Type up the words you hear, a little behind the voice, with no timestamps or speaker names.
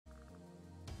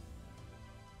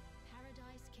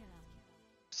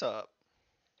What's up?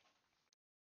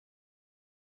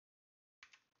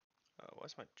 Why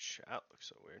does my chat look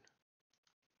so weird?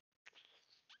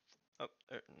 Oh,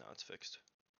 there, no, it's fixed.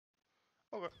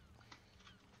 Okay.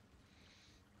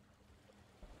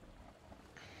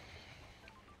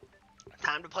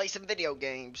 Time to play some video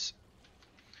games.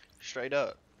 Straight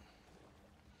up.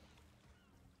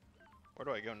 Where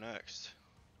do I go next?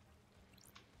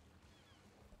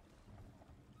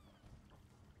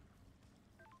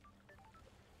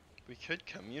 We could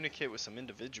communicate with some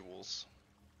individuals.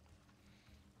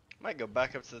 Might go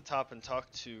back up to the top and talk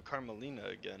to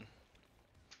Carmelina again.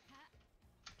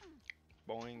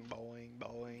 Boing, boing,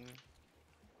 boing.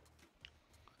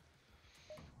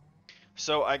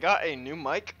 So I got a new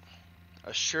mic,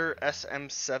 a Shure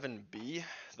SM7B,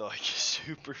 the like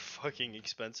super fucking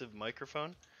expensive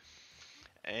microphone,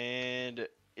 and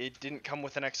it didn't come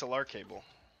with an XLR cable,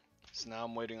 so now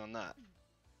I'm waiting on that.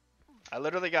 I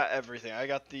literally got everything. I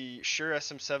got the Shure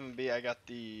SM7B, I got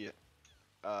the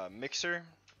mixer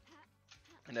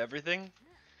and everything.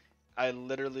 I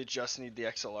literally just need the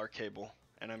XLR cable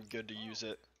and I'm good to use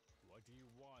it.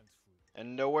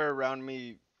 And nowhere around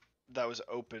me that was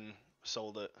open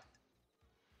sold it.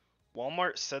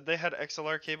 Walmart said they had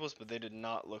XLR cables, but they did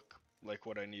not look like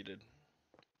what I needed.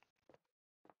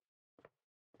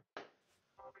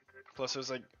 Plus it was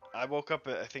like, I woke up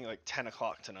at I think like 10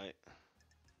 o'clock tonight.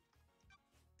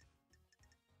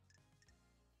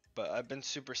 But I've been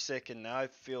super sick and now I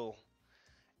feel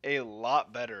a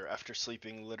lot better after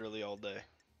sleeping literally all day.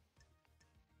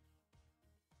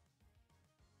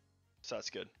 So that's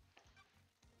good.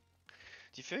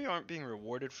 Do you feel you aren't being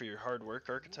rewarded for your hard work,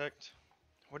 Architect?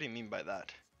 What do you mean by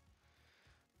that?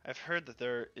 I've heard that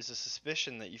there is a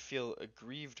suspicion that you feel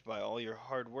aggrieved by all your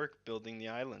hard work building the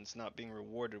islands not being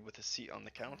rewarded with a seat on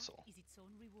the council. Is its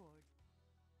own reward.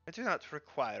 I do not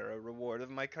require a reward of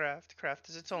my craft. Craft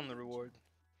is its own reward.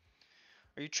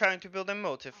 Are you trying to build a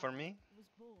motive for me? Was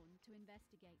born to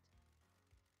investigate.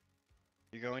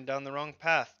 You're going down the wrong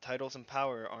path. Titles and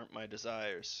power aren't my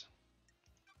desires.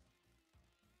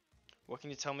 What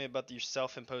can you tell me about your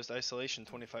self-imposed isolation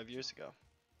 25 years ago?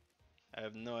 I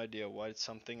have no idea why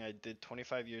something I did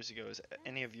 25 years ago is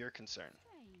any of your concern.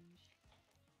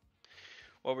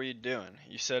 What were you doing?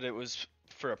 You said it was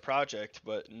for a project,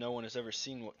 but no one has ever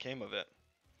seen what came of it.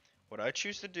 What I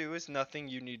choose to do is nothing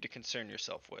you need to concern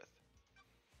yourself with.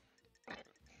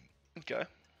 Okay.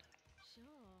 Sure.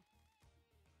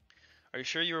 Are you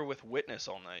sure you were with Witness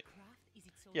all night?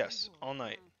 Yes, all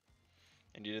night.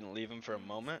 And you didn't leave him for a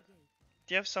moment?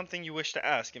 Do you have something you wish to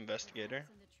ask, investigator?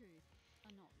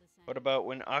 What about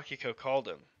when Akiko called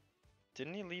him?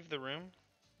 Didn't he leave the room?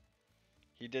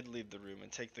 He did leave the room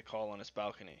and take the call on his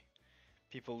balcony.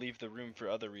 People leave the room for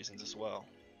other reasons as well.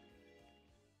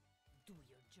 Do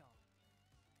your job.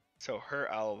 So her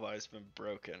alibi's been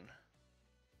broken.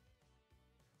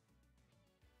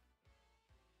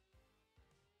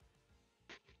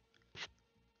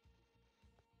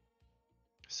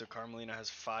 So Carmelina has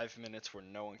 5 minutes where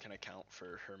no one can account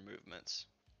for her movements.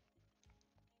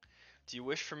 Do you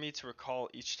wish for me to recall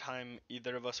each time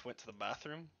either of us went to the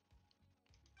bathroom?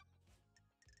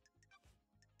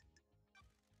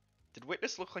 Did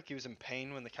Witness look like he was in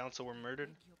pain when the council were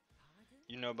murdered?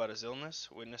 You know about his illness?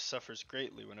 Witness suffers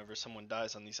greatly whenever someone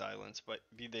dies on these islands, but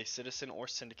be they citizen or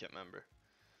syndicate member.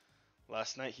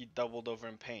 Last night he doubled over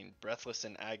in pain, breathless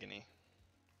in agony.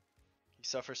 He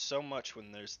suffers so much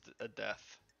when there's a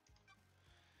death.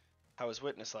 How was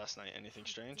Witness last night? Anything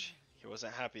strange? He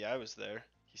wasn't happy I was there.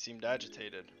 He seemed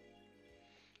agitated.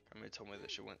 Carmelina told me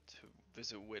that she went to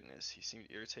visit Witness. He seemed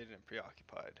irritated and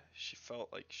preoccupied. She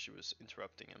felt like she was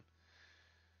interrupting him.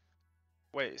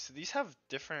 Wait, so these have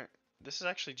different... This is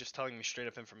actually just telling me straight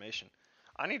up information.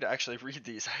 I need to actually read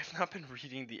these. I have not been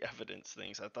reading the evidence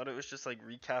things. I thought it was just like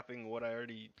recapping what I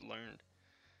already learned.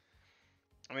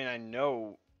 I mean, I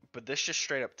know, but this just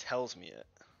straight up tells me it.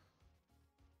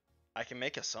 I can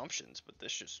make assumptions, but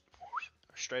this just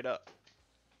straight up.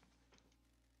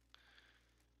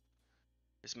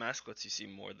 His mask lets you see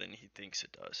more than he thinks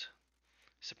it does.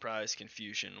 Surprise,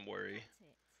 confusion, worry.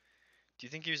 Do you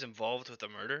think he was involved with the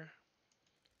murder?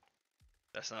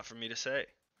 That's not for me to say.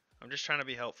 I'm just trying to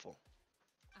be helpful.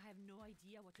 I have no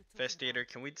idea what you're talking Investigator,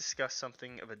 about. can we discuss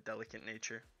something of a delicate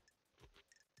nature?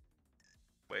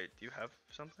 Wait, do you have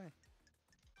something?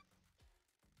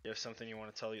 You have something you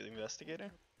want to tell the investigator?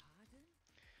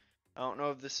 I don't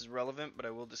know if this is relevant, but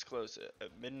I will disclose it.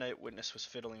 At midnight, Witness was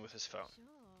fiddling with his phone. Sure.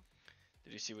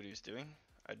 Did you see what he was doing?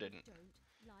 I didn't. Don't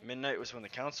like Midnight was when the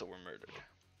council were murdered.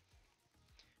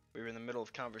 We were in the middle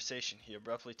of conversation. He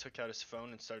abruptly took out his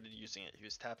phone and started using it. He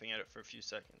was tapping at it for a few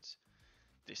seconds.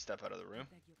 Did he step out of the room?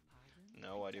 beg your pardon.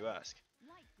 No, why do you ask?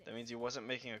 Like this. That means he wasn't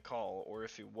making a call, or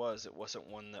if he was, it wasn't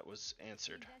one that was The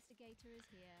answered. investigator is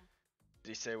here. Did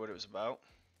he say what it was about?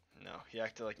 No, he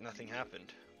acted like nothing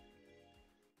happened.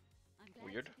 I'm glad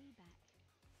Weird. to be back.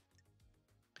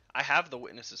 I have the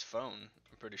witness's phone,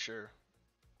 I'm pretty sure.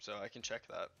 So I can check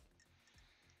that.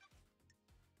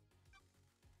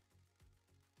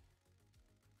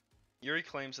 Yuri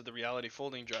claims that the reality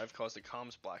folding drive caused a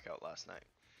comms blackout last night.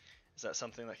 Is that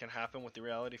something that can happen with the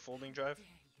reality folding drive? Dare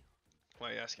you? Why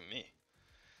are you asking me?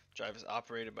 Drive is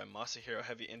operated by Masahiro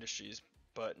Heavy Industries,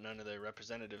 but none of their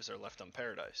representatives are left on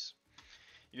Paradise.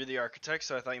 You're the architect,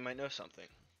 so I thought you might know something.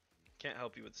 Can't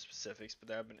help you with the specifics, but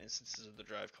there have been instances of the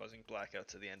drive causing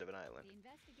blackouts at the end of an island. The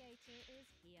investigator is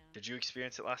here. Did you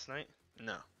experience it last night?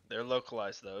 No. They're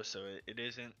localized though, so it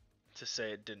isn't to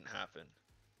say it didn't happen.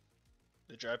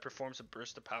 The drive performs a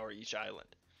burst of power each island.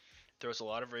 It throws a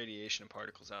lot of radiation and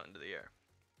particles out into the air.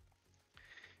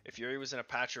 If Yuri was in a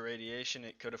patch of radiation,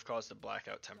 it could have caused a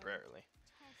blackout temporarily.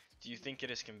 Test Do you think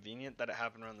it is convenient that it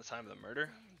happened around the time of the murder?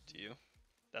 Do you?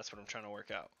 That's what I'm trying to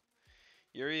work out.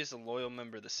 Yuri is a loyal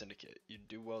member of the syndicate. You'd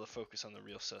do well to focus on the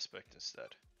real suspect instead.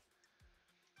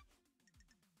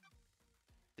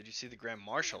 Did you see the Grand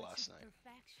Marshal last night?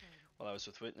 Perfection. While I was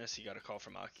with Witness, he got a call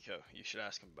from Akiko. You should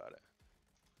ask him about it.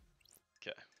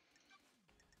 Okay.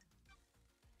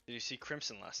 Did you see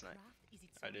Crimson last night? Raph, is it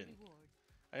I some didn't. reward?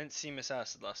 I didn't see Miss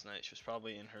Acid last night. She was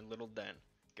probably in her little den.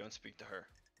 Go and speak to her.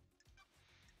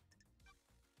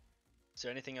 Is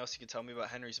there anything else you could tell me about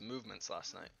Henry's movements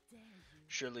last night? Dare you?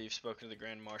 Surely you've spoken to the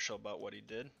Grand Marshal about what he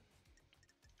did?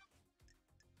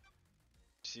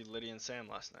 Did you see Lydia and Sam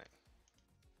last night?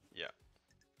 Yeah.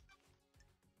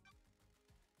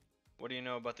 What do you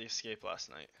know about the escape last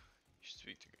night? You should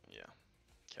speak to... Yeah.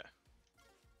 Okay.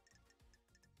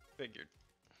 Figured.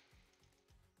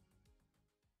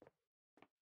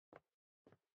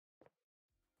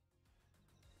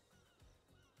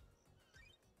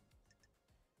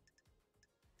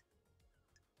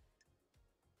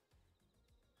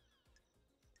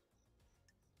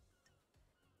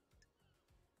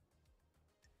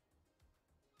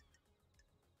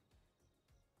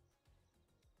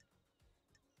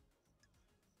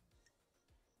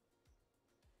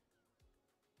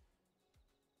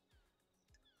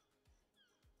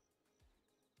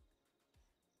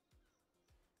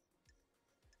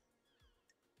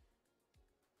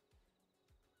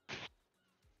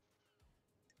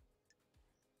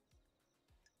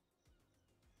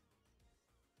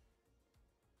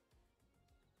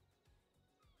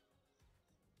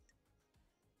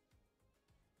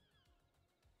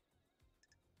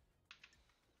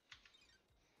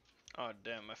 Oh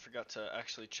damn, I forgot to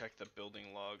actually check the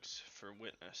building logs for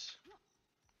Witness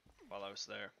while I was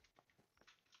there.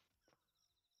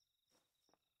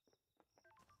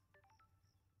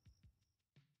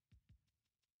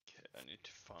 Okay, I need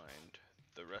to find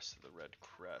the rest of the red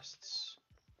crests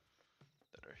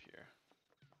that are here.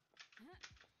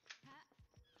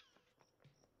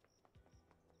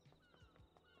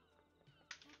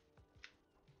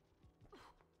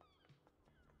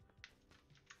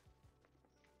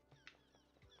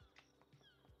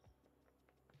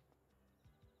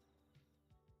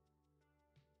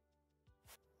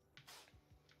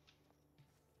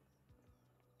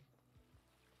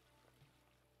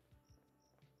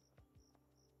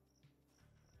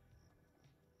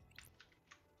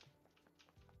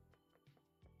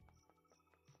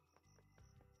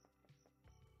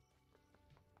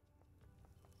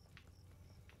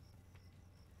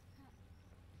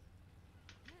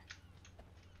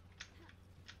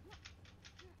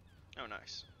 Oh,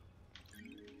 nice.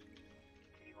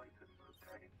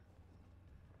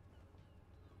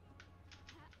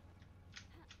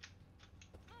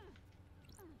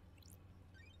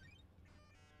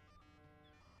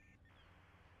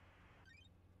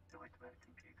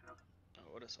 Oh,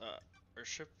 what is that?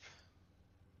 Worship?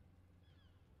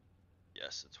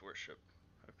 Yes, it's worship.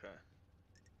 Okay.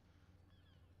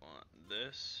 Want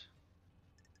this?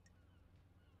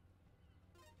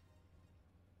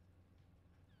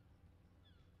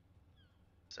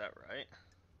 Is that right?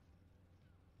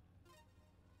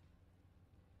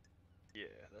 Yeah,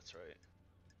 that's right.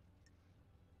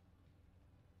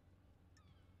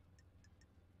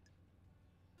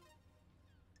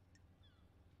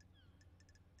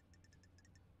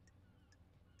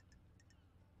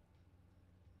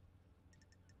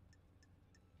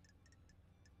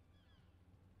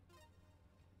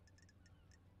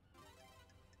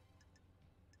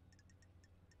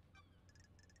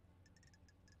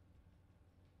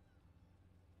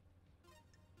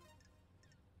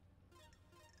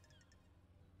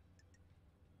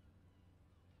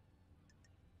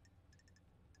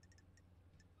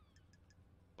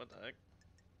 What the heck?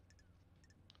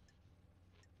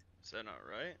 Is that not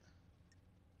right?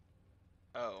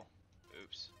 Oh,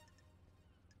 oops.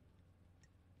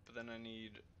 But then I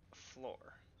need a floor.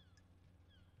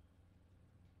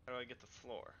 How do I get the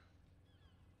floor?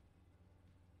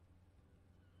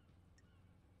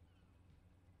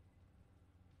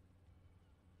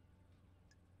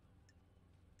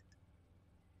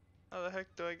 How the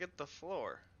heck do I get the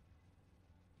floor?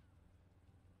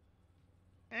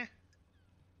 Eh.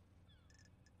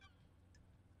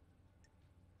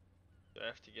 Do I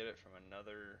have to get it from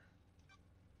another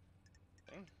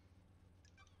thing?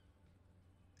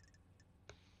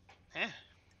 Eh.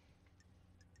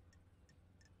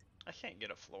 I can't get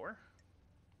a floor.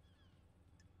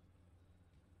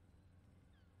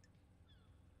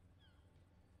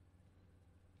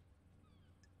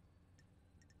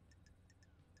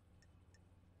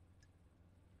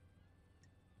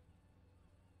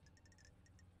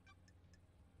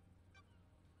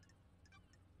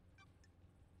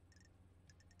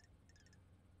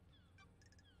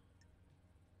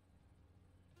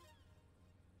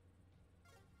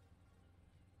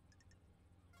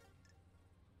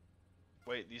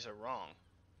 Wait, these are wrong.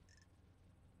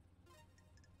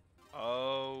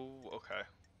 Oh, okay.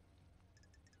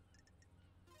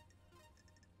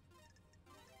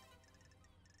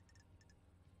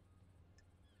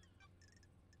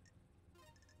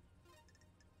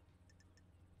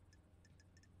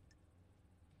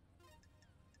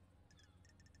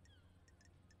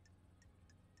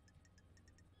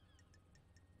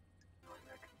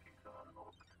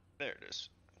 There it is.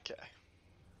 Okay.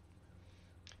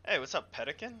 Hey, what's up,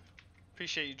 Pelican?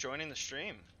 Appreciate you joining the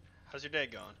stream. How's your day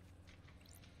going?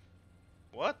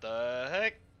 What the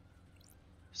heck?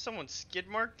 Someone skid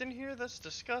marked in here? That's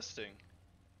disgusting.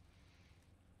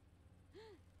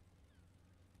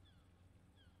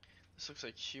 This looks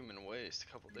like human waste,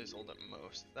 a couple days old at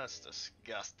most. That's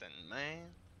disgusting, man.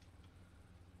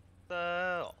 The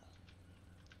hell?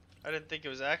 I didn't think it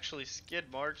was actually skid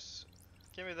marks.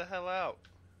 Get me the hell out.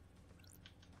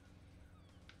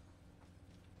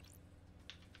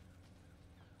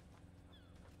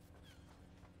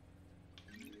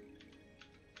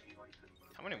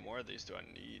 How many more of these do I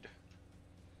need?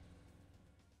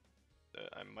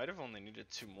 I might have only needed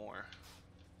 2 more.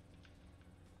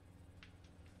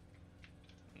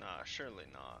 Nah, surely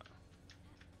not.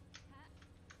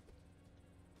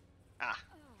 Ah!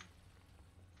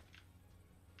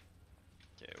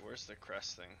 Okay, where's the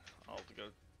crest thing? I'll go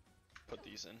put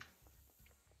these in.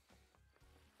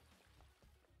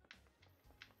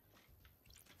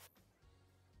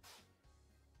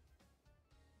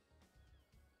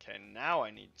 Okay, now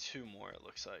I need 2 more, it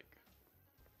looks like.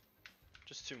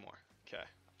 Just 2 more. Okay.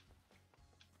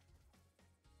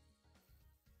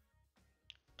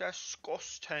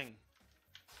 Disgusting.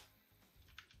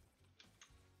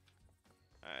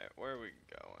 Alright, where are we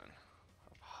going?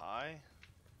 Up high?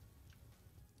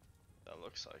 That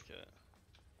looks like it.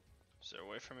 Is there a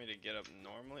way for me to get up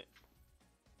normally?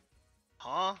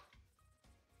 Huh?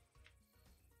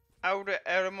 How the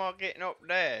hell am I getting up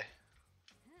there?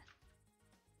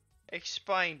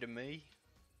 Explain to me.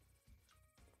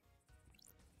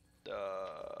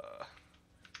 I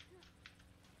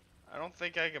don't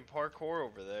think I can parkour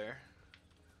over there.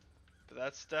 But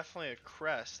that's definitely a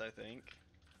crest, I think.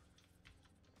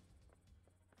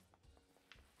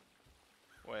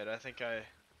 Wait, I think I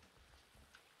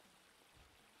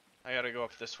gotta go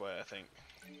up this way, I think.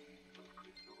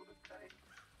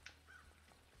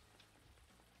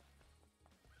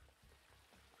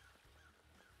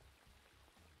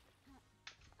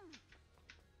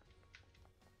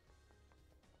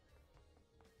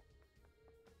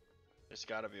 There's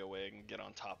gotta be a way I can get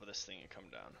on top of this thing and come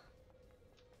down.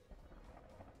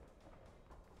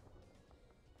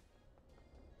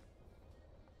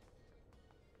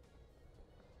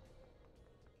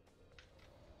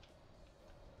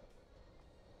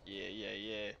 Yeah, yeah,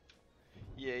 yeah.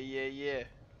 Yeah, yeah, yeah.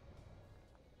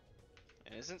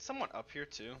 And isn't someone up here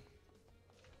too?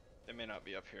 They may not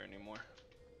be up here anymore.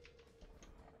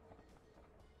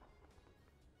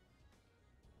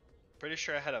 Pretty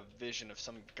sure I had a vision of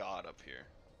some god up here.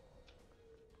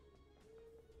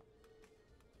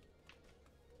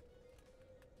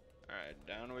 Alright,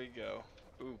 down we go.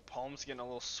 Ooh, palm's getting a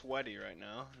little sweaty right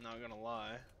now, not gonna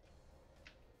lie.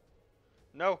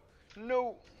 No!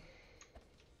 No!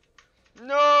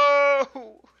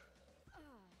 No!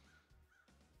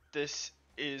 This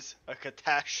is a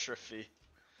catastrophe.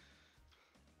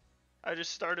 I just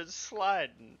started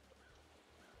sliding.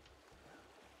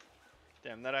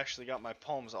 Damn, that actually got my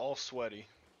palms all sweaty.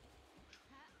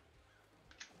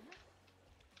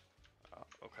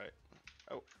 Okay.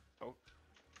 Oh, oh,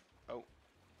 oh,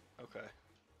 okay.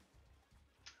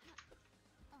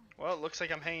 Well, it looks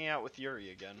like I'm hanging out with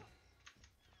Yuri again.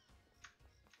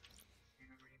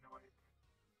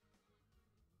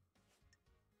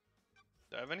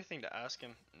 Do I have anything to ask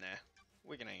him? Nah.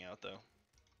 We can hang out though.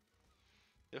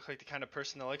 You look like the kind of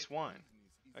person that likes wine.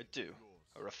 I do.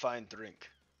 A refined drink.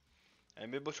 I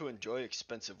am able to enjoy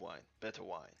expensive wine, better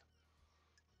wine.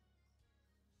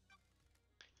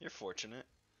 You're fortunate.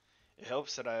 It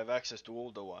helps that I have access to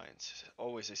older wines,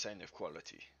 always a sign of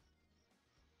quality.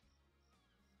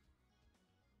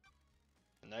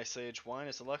 A nice aged wine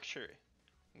is a luxury.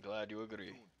 I'm glad you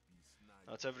agree.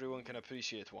 Not everyone can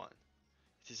appreciate wine.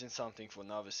 It isn't something for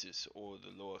novices or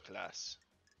the lower class.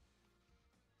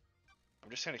 I'm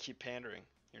just gonna keep pandering.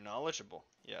 You're knowledgeable.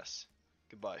 Yes.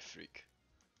 Goodbye, freak.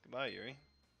 Goodbye, Yuri.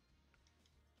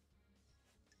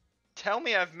 Tell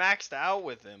me I've maxed out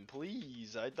with him,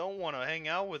 please. I don't want to hang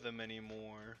out with him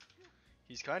anymore.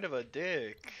 He's kind of a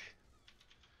dick.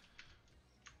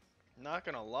 Not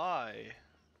gonna lie.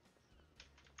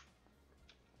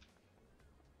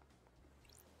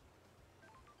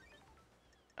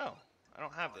 Oh, I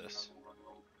don't have this.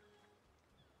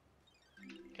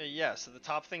 Okay, yeah, so the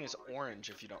top thing is orange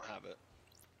if you don't have it.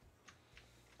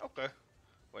 Okay.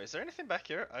 Wait, is there anything back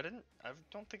here? I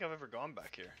don't think I've ever gone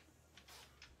back here.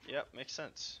 Yep, makes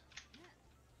sense.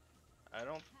 I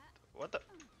don't, what the,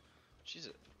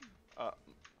 Jesus.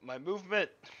 My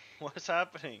movement, what is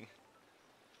happening?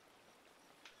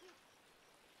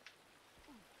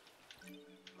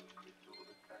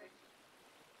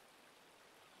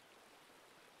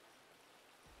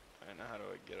 Alright, now how do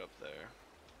I get up there?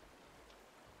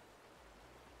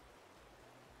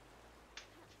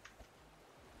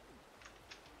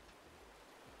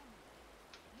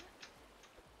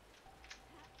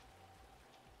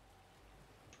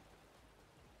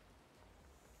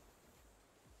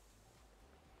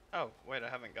 Oh, wait, I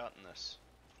haven't gotten this.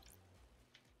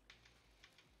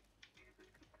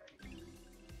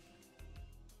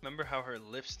 Remember how her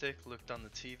lipstick looked on the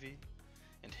TV?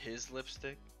 And his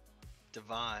lipstick?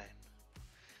 Divine.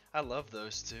 I love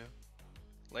those two.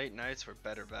 Late nights were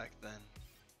better back then.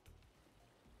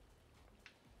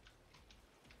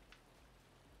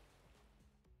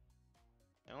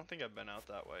 I don't think I've been out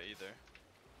that way either.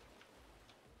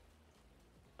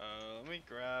 Let me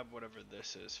grab whatever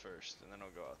this is first, and then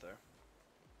I'll go out there.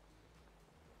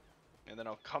 And then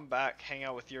I'll come back, hang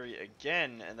out with Yuri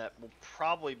again, and that will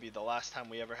probably be the last time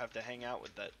we ever have to hang out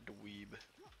with that dweeb.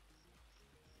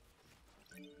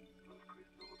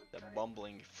 That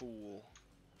bumbling fool.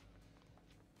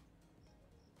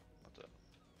 What the?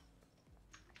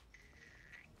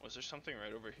 Was there something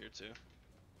right over here too?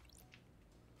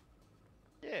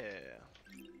 Yeah.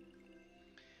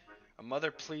 A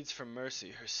mother pleads for mercy,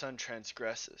 her son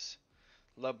transgresses.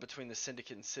 Love between the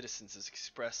syndicate and citizens is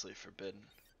expressly forbidden.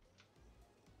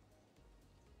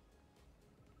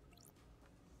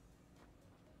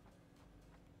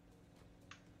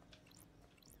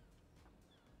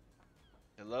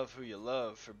 You love who you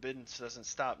love, forbidden doesn't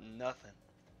stop nothing.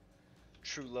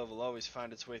 True love will always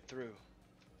find its way through.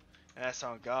 And that's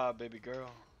on God, baby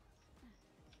girl.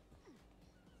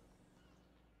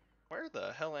 Where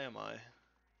the hell am I?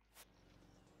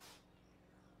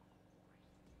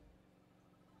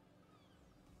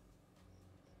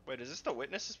 Wait, is this the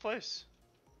witness's place?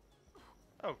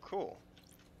 Oh, cool.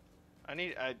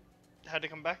 I had to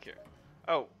come back here.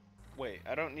 Oh, wait,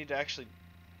 I don't need to actually,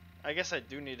 I guess I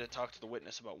do need to talk to the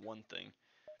witness about one thing,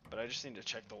 but I just need to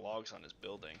check the logs on his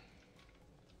building.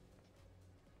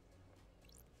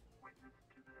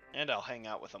 And I'll hang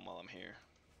out with him while I'm here.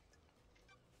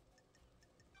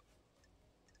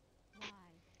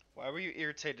 Why were you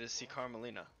irritated to see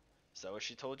Carmelina? Is that what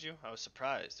she told you? I was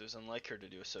surprised. It was unlike her to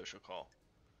do a social call.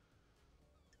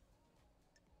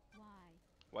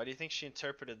 Why do you think she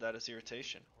interpreted that as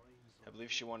irritation? I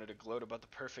believe she wanted to gloat about the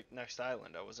perfect next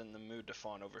island. I wasn't in the mood to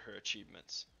fawn over her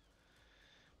achievements.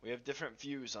 We have different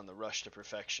views on the rush to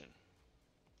perfection.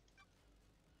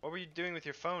 What were you doing with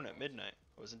your phone at midnight?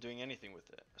 I wasn't doing anything with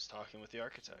it. I was talking with the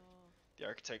architect. The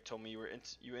architect told me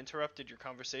you interrupted your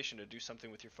conversation to do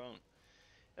something with your phone.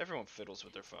 Everyone fiddles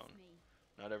with their phone.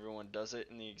 Not everyone does it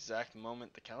in the exact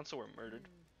moment the council were murdered.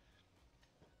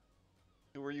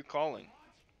 Who were you calling?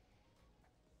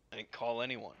 I didn't call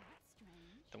anyone.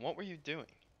 Then what were you doing?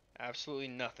 Absolutely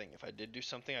nothing. If I did do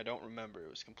something, I don't remember. It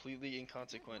was completely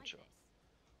inconsequential.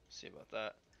 See about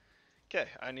that. Okay,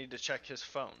 I need to check his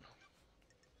phone,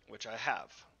 which I have.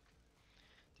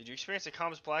 Did you experience a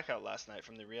comms blackout last night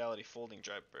from the reality folding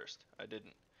drive burst? I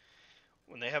didn't.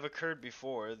 When they have occurred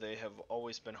before, they have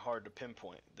always been hard to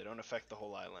pinpoint. They don't affect the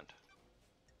whole island.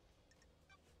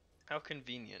 How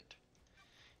convenient.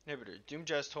 Inhibitor.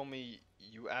 Doomjazz told me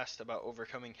you asked about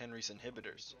overcoming Henry's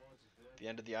inhibitors. The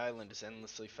end of the island is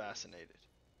endlessly fascinated.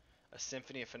 A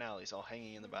symphony of finales all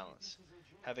hanging in the balance.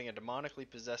 Having a demonically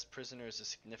possessed prisoner is a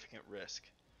significant risk.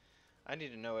 I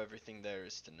need to know everything there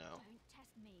is to know. Don't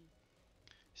test me.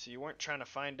 So you weren't trying to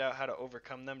find out how to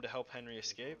overcome them to help Henry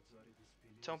escape?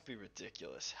 Don't be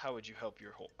ridiculous. How would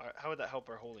how would that help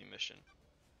our holy mission?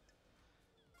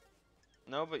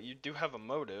 No, but you do have a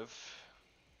motive.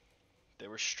 They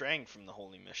were straying from the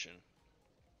holy mission.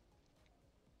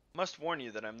 Must warn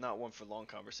you that I'm not one for long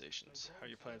conversations. How are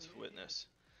your plans with Witness?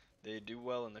 They do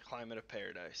well in the climate of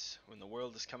paradise. When the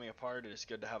world is coming apart, it is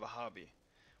good to have a hobby.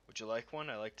 Would you like one?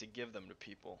 I like to give them to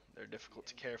people. They're difficult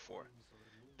to care for.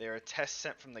 They are a test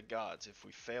sent from the gods. If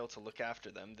we fail to look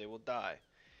after them, they will die.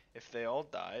 If they all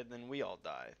die, then we all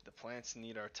die. The plants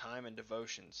need our time and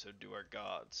devotion, so do our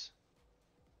gods.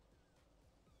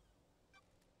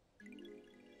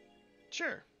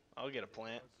 Sure, I'll get a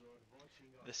plant.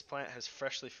 This plant has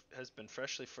been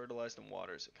freshly fertilized in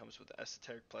waters. It comes with the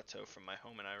esoteric plateau from my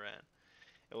home in Iran.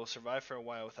 It will survive for a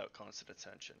while without constant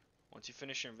attention. Once you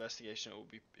finish your investigation,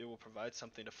 it will provide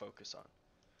something to focus on.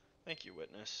 Thank you,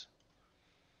 Witness.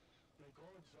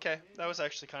 Okay, that was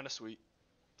actually kind of sweet.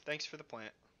 Thanks for the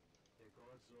plant.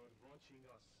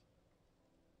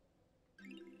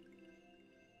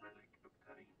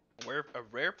 A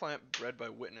rare plant bred by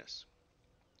Witness.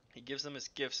 He gives them as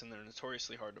gifts and they're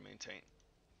notoriously hard to maintain.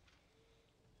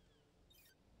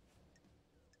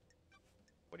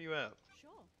 What do you have? Sure.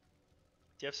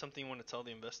 Do you have something you want to tell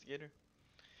the investigator?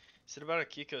 Is it about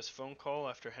Akiko's phone call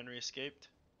after Henry escaped?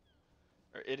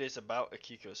 Or it is about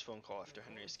Akiko's phone call after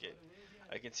Henry escaped.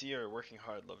 I can see you are working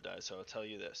hard, Love Dies, so I'll tell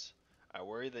you this. I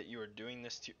worry that you are doing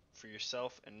this for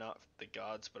yourself and not the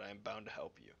gods, but I am bound to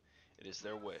help you. It is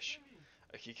their wish.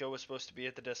 Akiko was supposed to be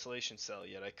at the desolation cell,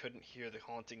 yet I couldn't hear the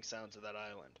haunting sounds of that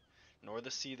island, nor the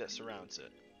sea that surrounds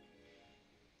it.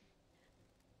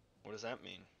 What does that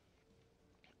mean?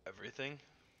 Everything?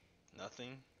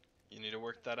 Nothing? You need to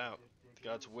work that out. The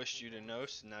gods wished you to know,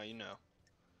 so now you know.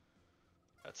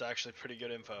 That's actually pretty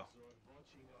good info.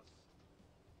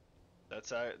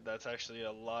 That's actually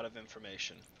a lot of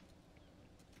information.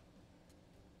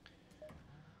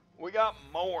 We got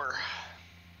more.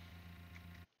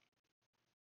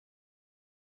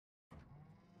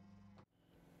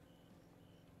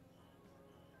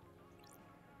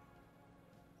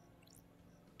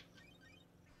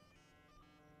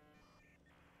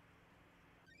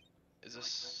 Is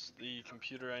this the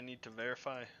computer I need to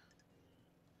verify?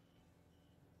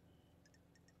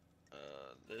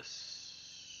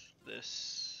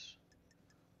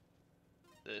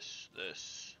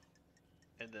 This,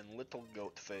 and then little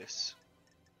goat face.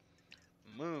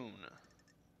 Moon.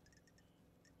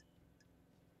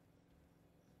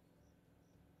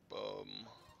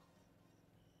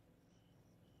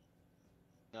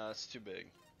 No, that's too big.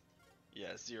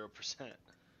 Yeah, 0%.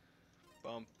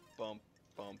 Bump, bump,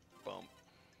 bump, bump.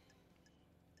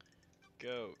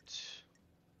 Goat.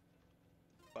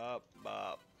 Bop,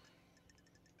 bop.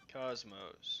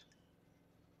 Cosmos.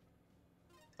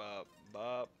 Bop,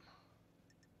 bop.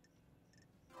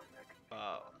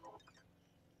 Bop.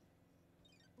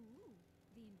 Ooh,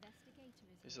 the investigator is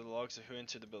These are here. the logs of who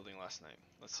entered the building last night.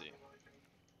 Let's see.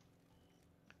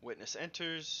 Witness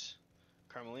enters.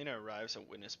 Carmelina arrives and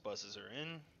Witness buzzes her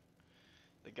in.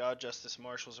 The God Justice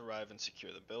Marshals arrive and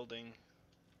secure the building.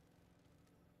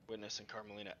 Witness and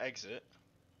Carmelina exit.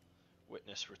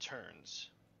 Witness returns.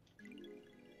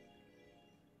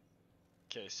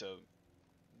 Okay, so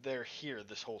they're here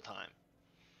this whole time.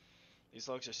 These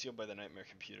logs are sealed by the Nightmare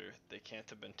computer. They can't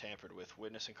have been tampered with.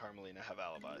 Witness and Carmelina have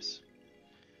alibis.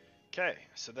 Okay,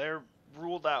 so they're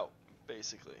ruled out,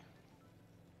 basically.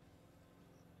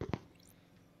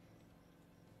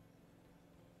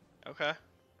 Okay.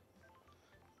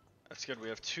 That's good. We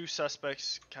have two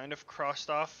suspects kind of crossed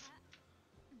off.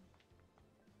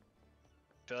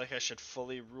 I feel like I should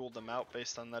fully rule them out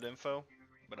based on that info,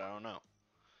 but I don't know.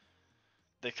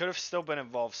 They could have still been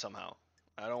involved somehow.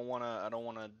 I don't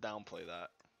wanna downplay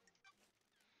that.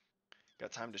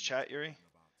 Got time to chat, Yuri?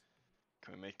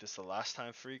 Can we make this the last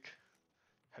time, freak?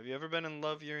 Have you ever been in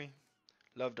love, Yuri?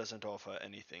 Love doesn't offer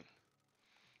anything.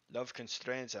 Love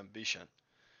constrains ambition.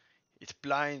 It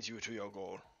blinds you to your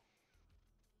goal.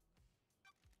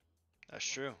 That's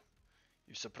true.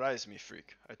 You surprised me,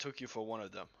 freak. I took you for one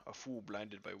of them, a fool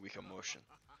blinded by weak emotion.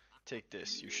 Take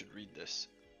this, you should read this.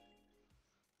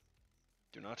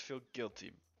 Do Not Feel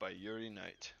Guilty by Yuri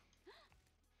Knight.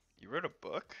 You wrote a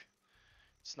book?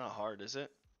 It's not hard, is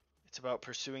it? It's about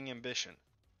pursuing ambition.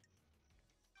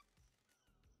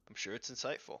 I'm sure it's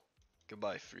insightful.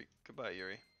 Goodbye, freak. Goodbye,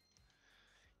 Yuri.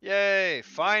 Yay!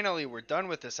 Finally, we're done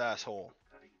with this asshole.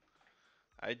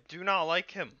 I do not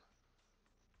like him.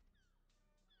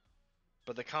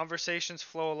 But the conversations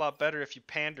flow a lot better if you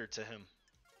pander to him.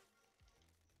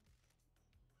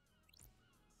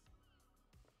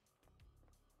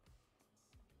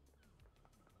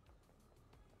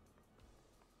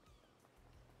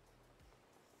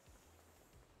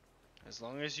 As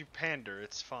long as you pander,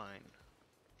 it's fine.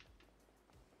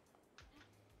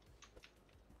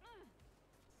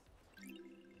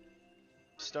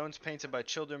 Stones painted by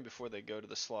children before they go to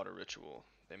the slaughter ritual.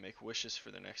 They make wishes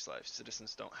for their next life.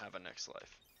 Citizens don't have a next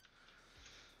life.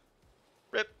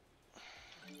 RIP.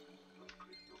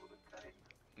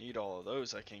 Need all of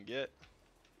those I can get.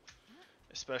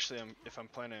 Especially if I'm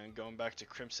planning on going back to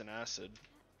Crimson Acid,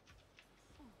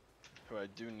 who I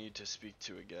do need to speak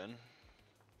to again.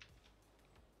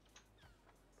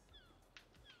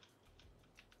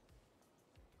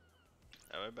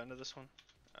 Have I been to this one?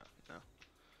 Oh, no.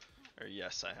 Or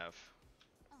yes, I have.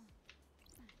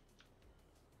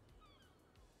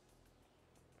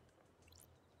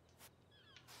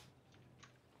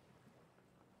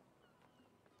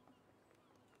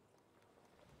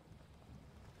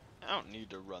 I don't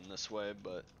need to run this way,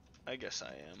 but I guess I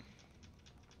am.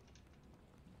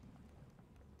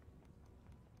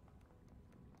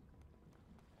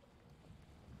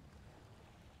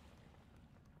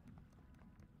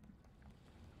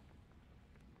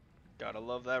 Gotta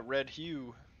love that red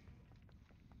hue.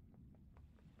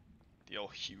 The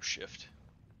old hue shift.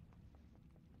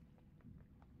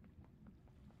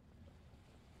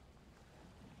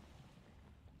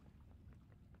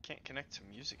 Can't connect to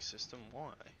music system,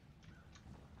 why?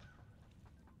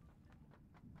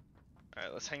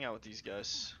 Alright, let's hang out with these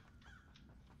guys.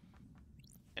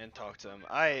 And talk to them.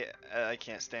 I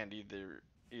can't stand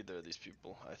either of these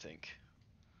people, I think.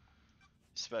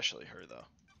 Especially her, though.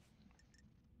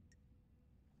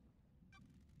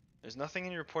 There's nothing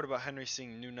in your report about Henry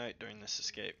seeing New Night during this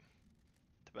escape.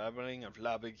 The babbling of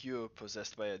La Bigue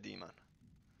possessed by a demon.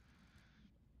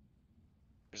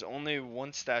 There's only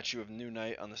one statue of New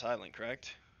Night on this island,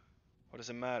 correct? What does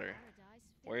it matter?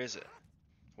 Where is it?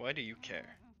 Why do you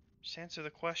care? Just answer the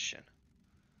question.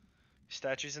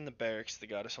 Statues in the barracks, the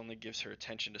goddess only gives her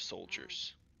attention to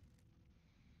soldiers.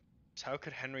 So how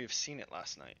could Henry have seen it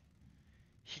last night?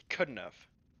 He couldn't have.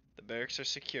 The barracks are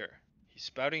secure. He's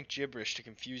spouting gibberish to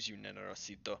confuse you,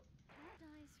 Nenorosito.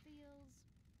 Paradise feels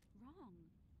wrong.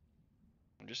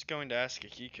 I'm just going to ask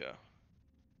Akiko.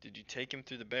 Did you take him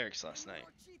through the barracks last night?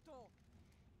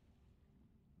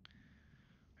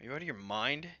 Are you out of your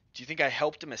mind? Do you think I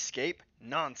helped him escape?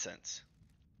 Nonsense.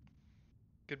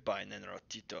 Goodbye,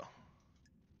 Nenorotito.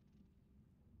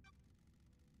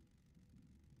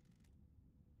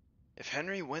 If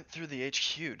Henry went through the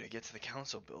HQ to get to the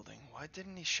council building, why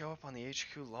didn't he show up on the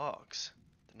HQ logs?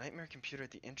 The nightmare computer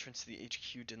at the entrance to the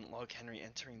HQ didn't log Henry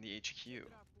entering the HQ.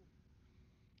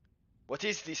 What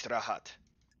is this, Rahat?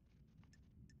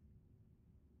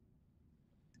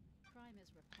 Crime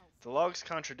is repulsive. The logs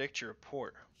contradict your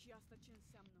report.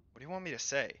 What do you want me to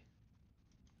say?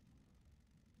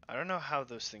 I don't know how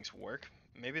those things work.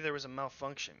 Maybe there was a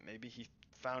malfunction. Maybe he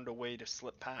found a way to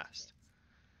slip past.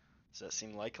 Does that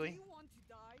seem likely?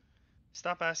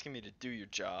 Stop asking me to do your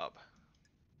job.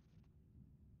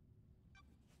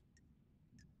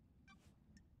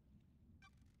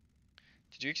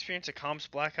 Did you experience a comms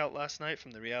blackout last night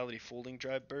from the reality folding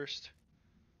drive burst?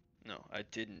 No, I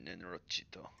didn't,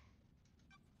 Nenorotito.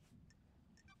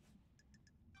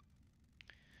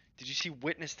 Did you see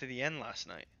Witness to the End last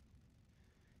night?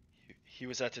 He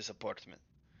was at his apartment.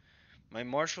 My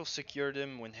marshal secured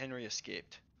him when Henry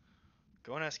escaped.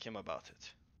 Go and ask him about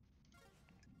it.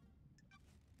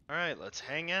 Alright, let's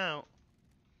hang out.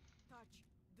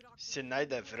 C'est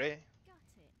vrai. Got it.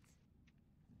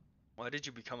 Why did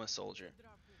you become a soldier?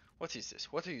 What is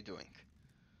this? What are you doing?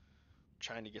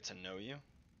 Trying to get to know you?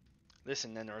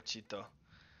 Listen, Nenorotito.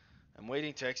 I'm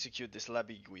waiting to execute this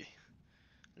Labigue.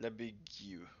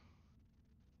 Labigue.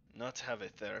 Not have a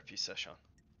therapy session.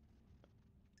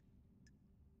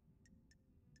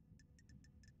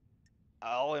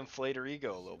 I'll inflate her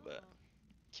ego a little bit.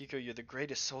 Kiko, you're the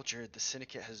greatest soldier the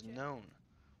Syndicate has known.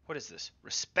 What is this?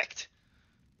 Respect?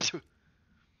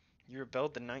 You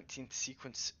rebelled the 19th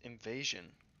sequence invasion.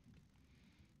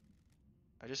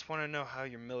 I just want to know how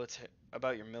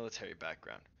about your military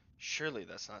background. Surely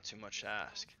that's not too much to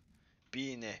ask.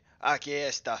 Bine, aquí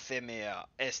esta femea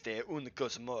este un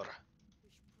cosmor.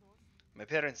 My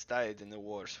parents died in the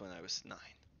wars when I was 9.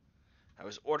 I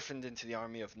was orphaned into the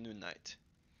army of New Night.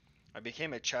 I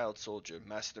became a child soldier,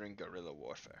 mastering guerrilla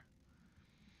warfare.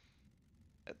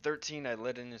 At 13, I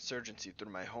led an insurgency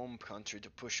through my home country to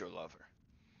push your lover.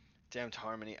 Damned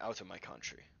Harmony out of my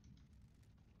country.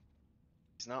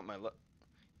 He's not my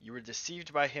You were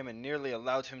deceived by him and nearly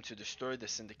allowed him to destroy the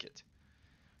syndicate.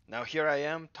 Now here I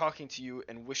am, talking to you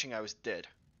and wishing I was dead.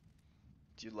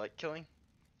 Do you like killing?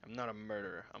 I'm not a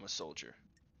murderer, I'm a soldier.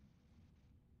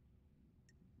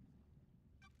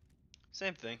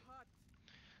 Same thing.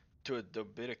 To a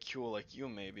Dobitacule like you,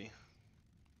 maybe.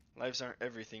 Lives aren't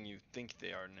everything you think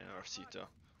they are, Nenarcito.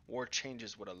 War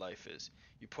changes what a life is.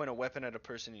 You point a weapon at a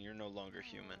person and you're no longer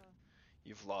human.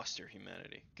 You've lost your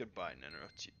humanity. Goodbye,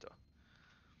 Nenarcito.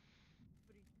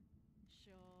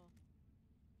 Sure.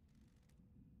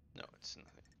 No, it's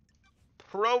nothing.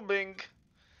 Probing!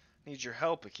 Need your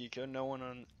help, Akiko. No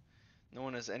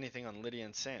one has anything on Lydia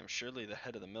and Sam. Surely the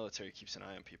head of the military keeps an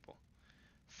eye on people.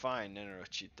 Fine,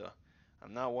 Nenarcito.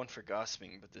 I'm not one for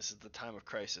gossiping, but this is the time of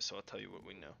crisis, so I'll tell you what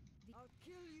we know.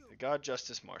 The God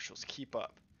Justice Marshals, keep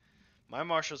up. My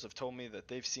marshals have told me that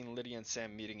they've seen Lydia and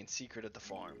Sam meeting in secret at the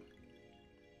farm.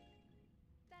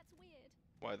 That's weird.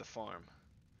 Why the farm?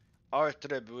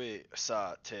 Artrebui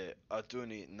sa te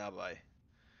aduni nabai.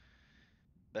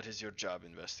 That is your job,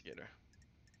 investigator.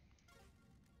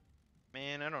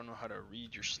 Man, I don't know how to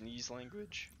read your sneeze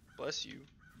language. Bless you.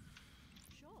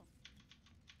 Sure.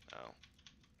 Oh.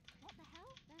 What the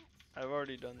hell? That's... I've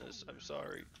already done this. I'm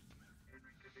sorry.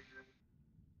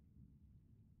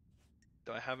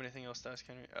 Do I have anything else to ask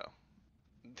Henry? Oh.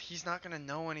 He's not gonna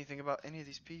know anything about any of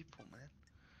these people, man.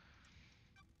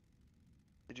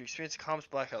 Did you experience a comms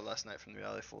blackout last night from the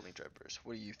Valley Folding Drivers?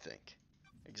 What do you think?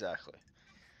 Exactly.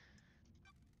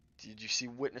 Did you see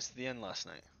Witness to the End last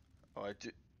night? Oh, I do.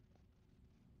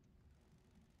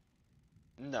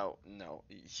 No,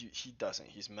 he doesn't.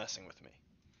 He's messing with me.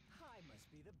 I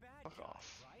must be the bad Fuck guy,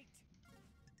 off. right?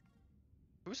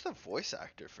 Who's the voice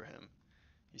actor for him?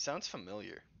 He sounds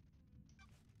familiar.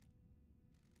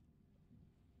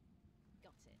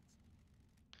 Got it.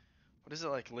 What is it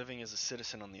like living as a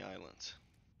citizen on the islands?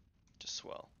 Just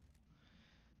swell.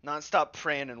 Non-stop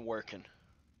praying and working.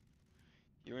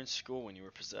 You were in school when you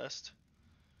were possessed?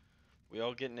 We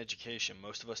all get an education.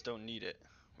 Most of us don't need it.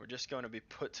 We're just going to be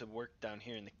put to work down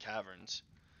here in the caverns.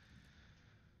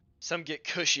 Some get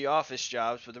cushy office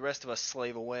jobs, but the rest of us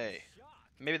slave away.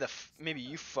 Maybe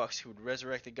you fucks who would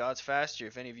resurrect the gods faster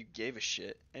if any of you gave a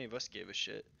shit. Any of us gave a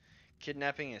shit.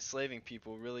 Kidnapping and enslaving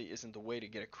people really isn't the way to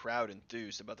get a crowd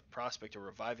enthused about the prospect of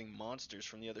reviving monsters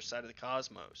from the other side of the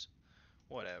cosmos.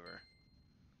 Whatever.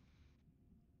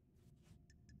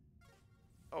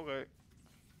 Okay.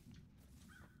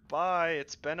 Bye,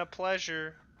 it's been a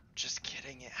pleasure. Just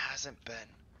kidding, it hasn't been.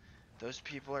 Those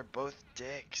people are both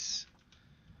dicks.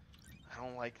 I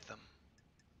don't like them.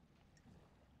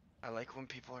 I like when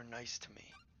people are nice to me.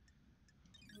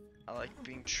 I like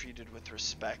being treated with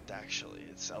respect, actually.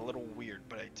 It's a little weird,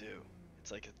 but I do.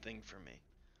 It's like a thing for me.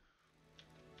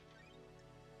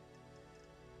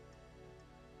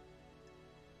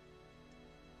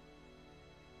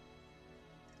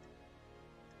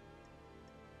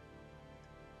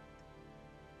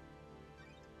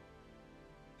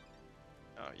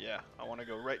 Oh yeah, I want to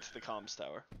go right to the comms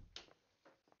tower.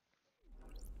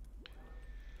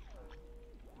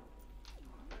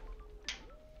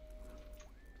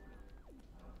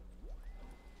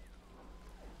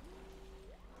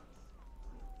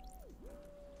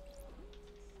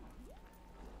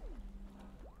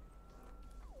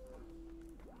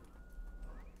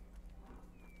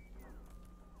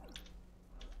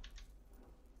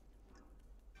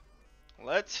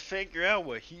 Let's figure out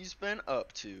what he's been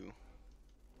up to.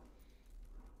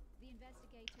 The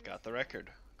investigator... Got the record.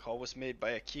 Call was made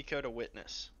by Akiko to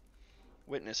Witness.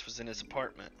 Witness was in his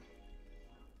apartment.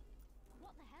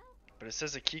 What the hell? But it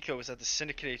says Akiko was at the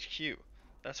Syndicate HQ.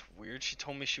 That's weird. She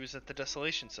told me she was at the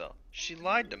Desolation Cell. She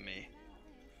lied to me.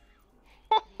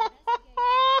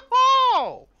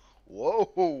 Whoa!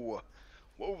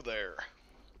 Whoa there.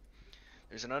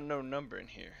 There's an unknown number in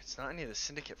here. It's not any of the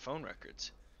Syndicate phone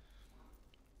records.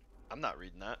 I'm not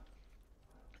reading that.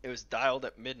 It was dialed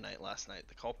at midnight last night.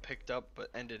 The call picked up but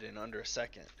ended in under a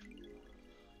second.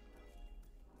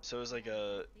 So it was like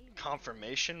a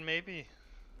confirmation, maybe,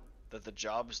 that the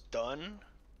job's done?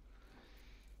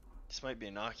 This might be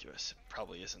innocuous. It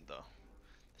probably isn't, though.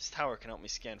 This tower can help me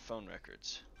scan phone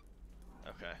records.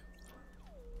 Okay.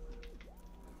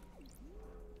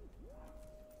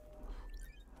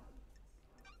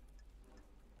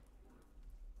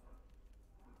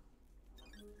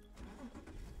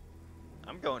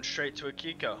 I'm going straight to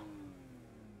Akiko.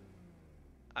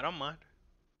 I don't mind.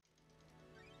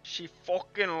 She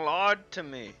fucking lied to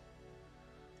me.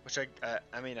 Which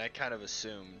I mean, I kind of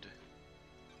assumed.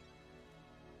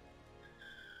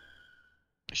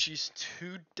 She's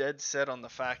too dead set on the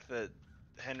fact that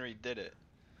Henry did it.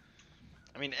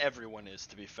 I mean, everyone is,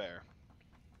 to be fair.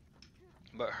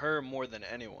 But her more than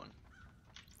anyone.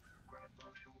 Where?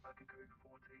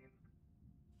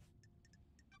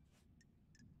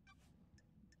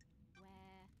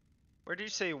 Where did you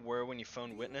say you were when you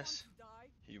phoned Do you witness? want to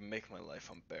die? You make my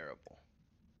life unbearable.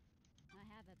 I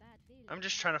have a bad feeling. I'm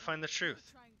just about trying to that. find the You're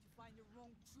truth. trying to find the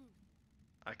wrong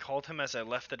truth. I called him as I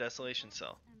left the desolation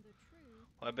cell. And the truth.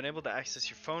 Well, I've been able to access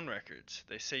your phone records.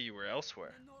 They say you were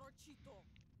elsewhere. In Orochito.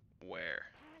 Where?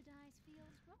 Paradise feels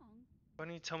wrong. Why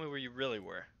don't you tell me where you really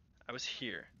were? I was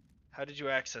here. How did you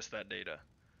access that data?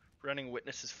 Running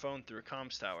witness's phone through a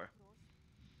comms tower.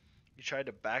 You tried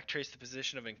to backtrace the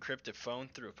position of encrypted phone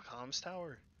through a comms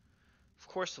tower? Of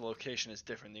course the location is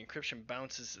different. The encryption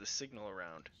bounces the signal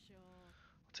around. Sure.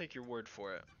 I'll take your word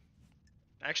for it.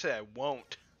 Actually, I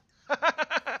won't.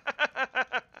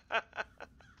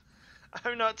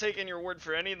 I'm not taking your word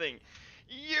for anything.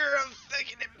 You're a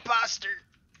fucking imposter.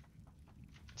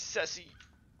 Sussy.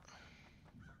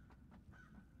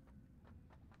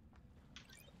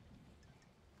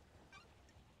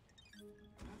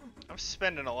 I'm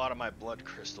spending a lot of my blood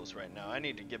crystals right now. I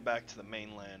need to get back to the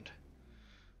mainland.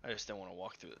 I just don't want to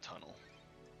walk through the tunnel.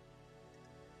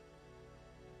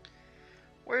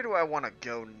 Where do I want to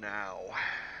go now?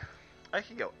 I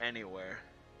can go anywhere.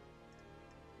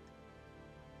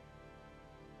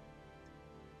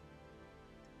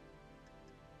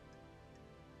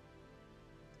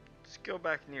 Let's go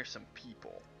back near some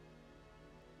people.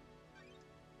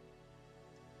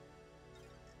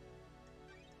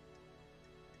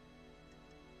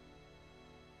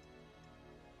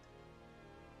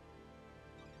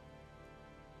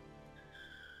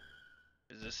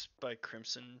 Is this by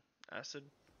Crimson Acid?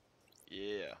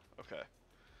 Yeah, okay.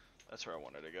 That's where I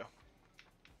wanted to go.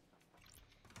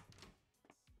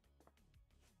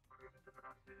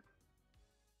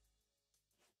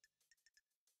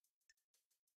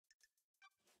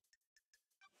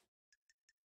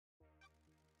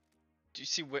 Did you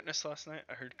see Witness last night?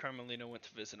 I heard Carmelina went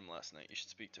to visit him last night. You should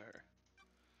speak to her.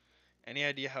 Any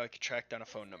idea how I could track down a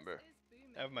phone number?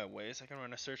 I have my ways. I can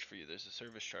run a search for you. There's a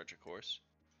service charge, of course.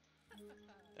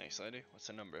 Thanks, lady. What's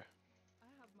the number? I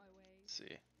have my ways. Let's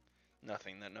see.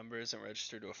 Nothing. That number isn't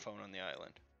registered to a phone on the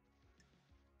island.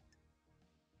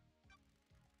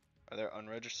 Are there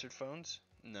unregistered phones?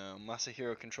 No.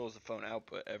 Masahiro controls the phone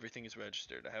output. Everything is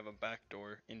registered. I have a back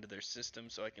door into their system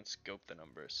so I can scope the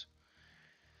numbers.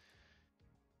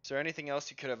 Is there anything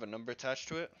else you could have a number attached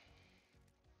to it?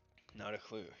 Not a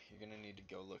clue. You're gonna need to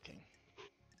go looking.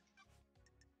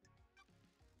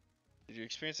 Did you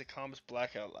experience a comms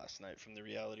blackout last night from the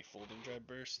reality folding drive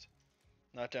burst?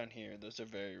 Not down here. Those are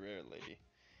very rare, lady.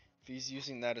 If he's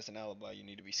using that as an alibi, you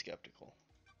need to be skeptical.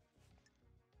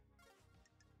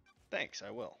 Thanks,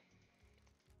 I will.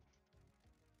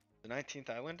 The 19th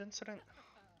Island incident?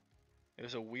 It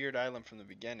was a weird island from the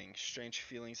beginning. Strange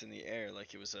feelings in the air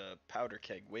like it was a powder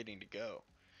keg waiting to go.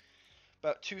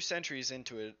 About 2 centuries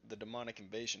into it, the demonic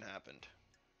invasion happened.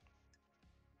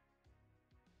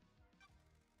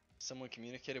 Someone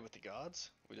communicated with the gods?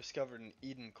 We discovered an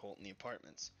Eden cult in the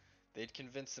apartments. They'd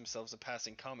convinced themselves a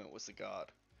passing comet was the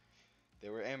god. They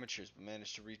were amateurs but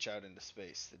managed to reach out into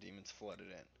space. The demons flooded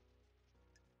in.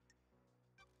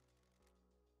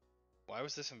 Why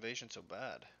was this invasion so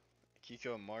bad?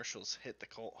 Akiko and Marshall's hit the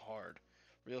cult hard.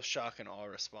 Real shock and awe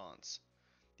response.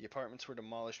 The apartments were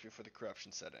demolished before the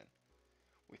corruption set in.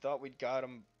 We thought we'd got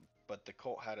 'em, but the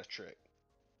cult had a trick.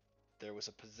 There was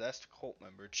a possessed cult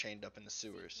member chained up in the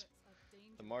sewers.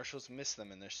 The Marshals missed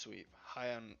them in their sweep,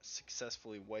 high on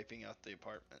successfully wiping out the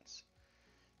apartments.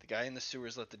 The guy in the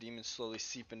sewers let the demons slowly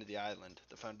seep into the island.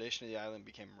 The foundation of the island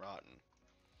became rotten.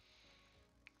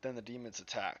 Then the demons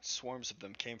attacked. Swarms of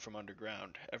them came from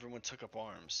underground. Everyone took up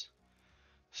arms.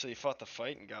 So you fought the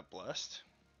fight and got blessed?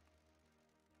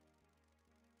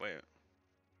 Wait.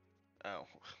 Oh.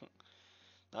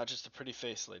 Not just a pretty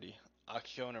face, lady.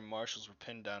 Akiko and her marshals were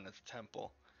pinned down at the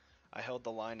temple. I held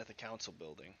the line at the council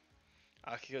building.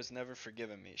 Akiko's never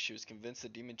forgiven me. She was convinced the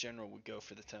demon general would go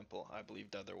for the temple. I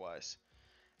believed otherwise.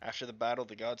 After the battle,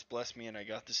 the gods blessed me and I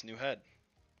got this new head.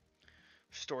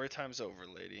 Story time's over,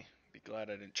 lady. Be glad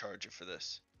I didn't charge you for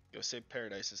this. Go save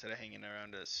paradise instead of hanging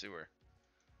around a sewer.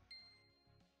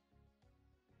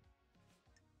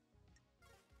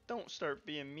 Don't start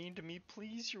being mean to me,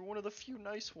 please. You're one of the few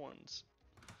nice ones.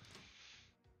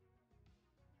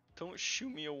 Don't shoo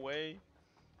me away.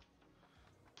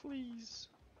 Please.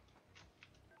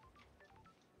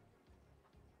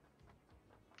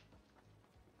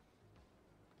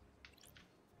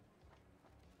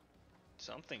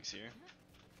 Something's here.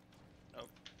 Oh.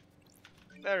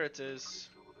 There it is.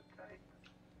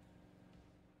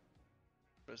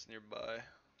 What's nearby?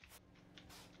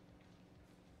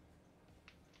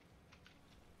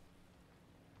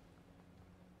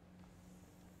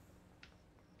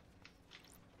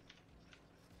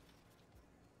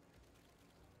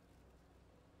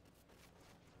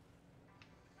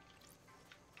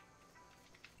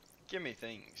 Give me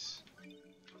things.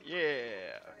 Yeah,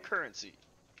 currency.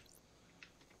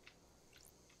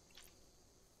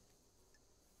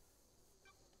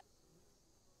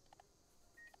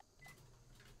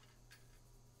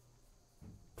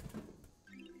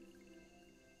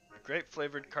 Grape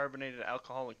flavored carbonated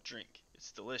alcoholic drink.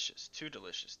 It's delicious. Too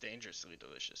delicious. Dangerously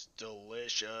delicious.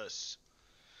 Delicious.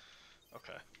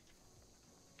 Okay.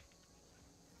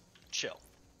 Chill.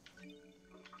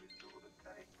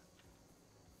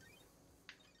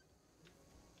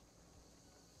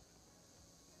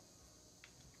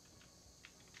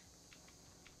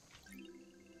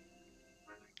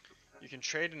 You can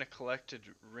trade in a collected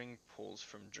ring pulls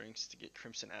from drinks to get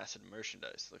Crimson Acid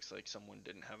merchandise. Looks like someone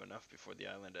didn't have enough before the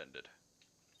island ended.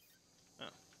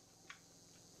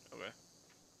 Oh. Okay.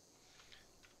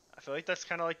 I feel like that's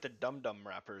kind of like the Dum Dum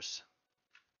wrappers.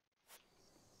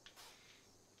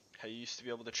 How you used to be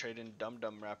able to trade in Dum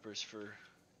Dum wrappers for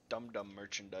Dum Dum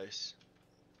merchandise.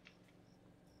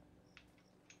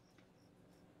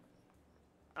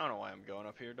 I don't know why I'm going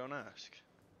up here, don't ask.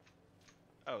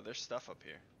 Oh, there's stuff up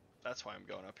here. That's why I'm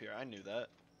going up here. I knew that.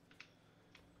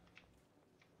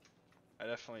 I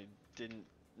definitely didn't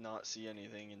not see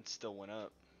anything and still went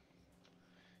up.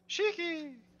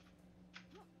 Shiki!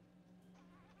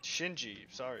 Shinji,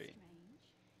 sorry.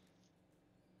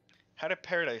 How did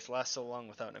Paradise last so long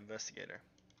without an investigator?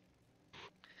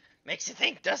 Makes you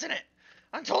think, doesn't it?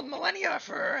 Untold millennia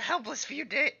for a helpless few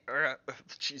days.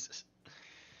 Jesus.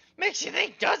 Makes you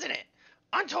think, doesn't it?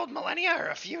 Untold millennia or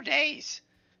a few days.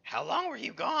 How long were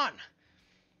you gone?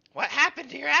 What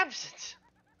happened to your absence?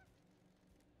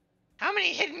 How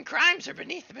many hidden crimes are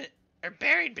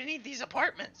buried beneath these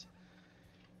apartments?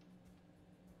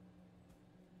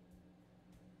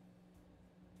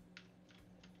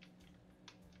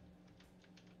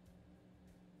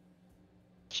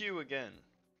 Q again.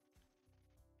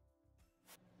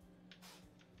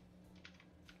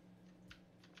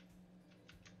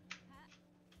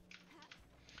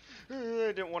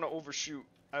 I didn't want to overshoot.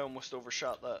 I almost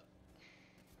overshot that.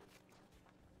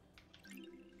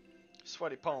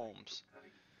 Sweaty palms.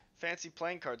 Fancy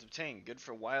playing cards obtained. Good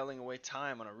for whiling away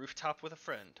time on a rooftop with a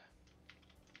friend.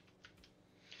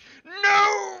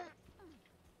 No!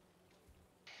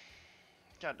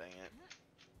 God dang it.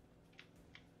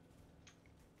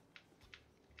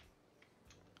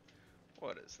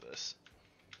 What is this?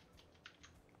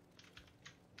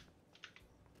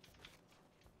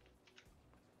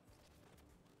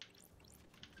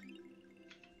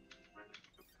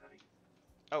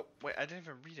 Oh, wait, I didn't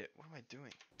even read it. What am I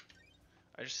doing?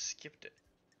 I just skipped it.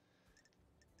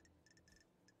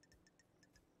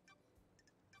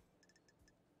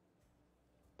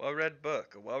 Well-read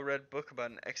book. A well-read book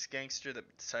about an ex-gangster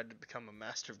that decided to become a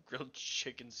master of grilled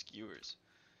chicken skewers.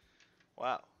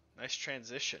 Wow, nice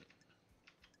transition.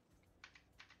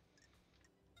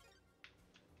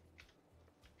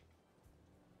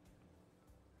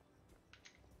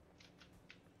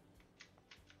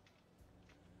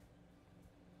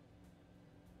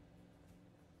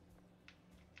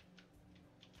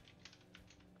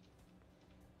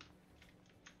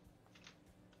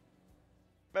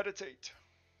 Meditate.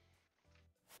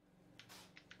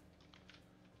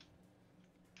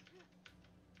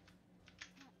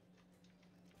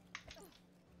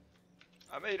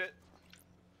 I made it.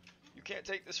 You can't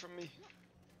take this from me.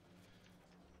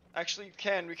 Actually, you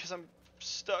can because I'm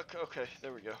stuck. Okay,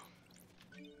 there we go.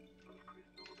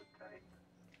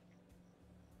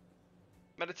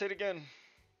 Meditate again,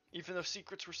 even though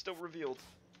secrets were still revealed.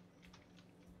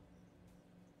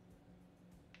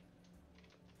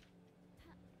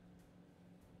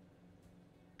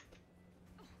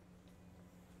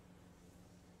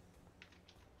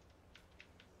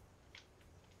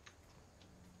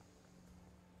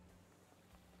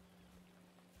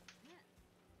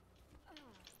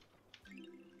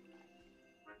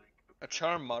 A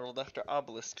charm modeled after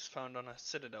obelisks found on a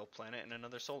citadel planet in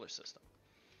another solar system.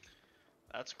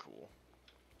 That's cool.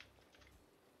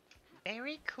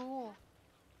 Very cool.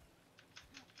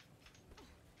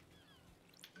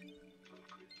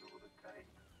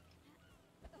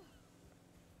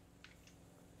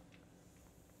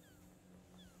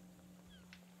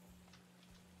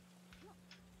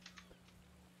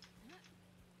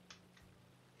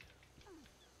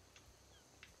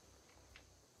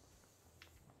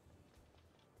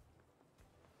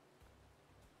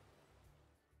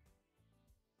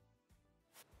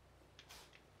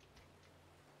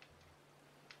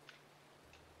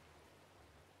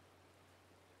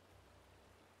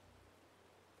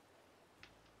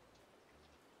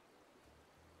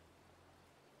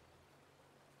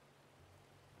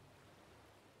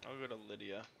 I'll go to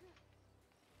Lydia.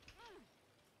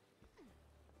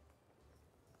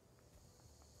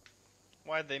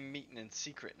 Why are they meeting in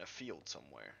secret in a field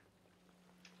somewhere?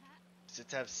 Does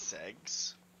it have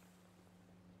segs?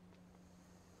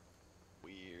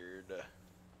 Weird.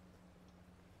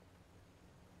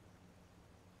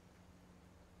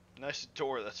 Nice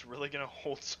door that's really gonna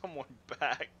hold someone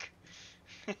back.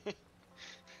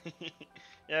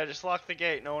 Yeah, just lock the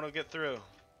gate, no one will get through.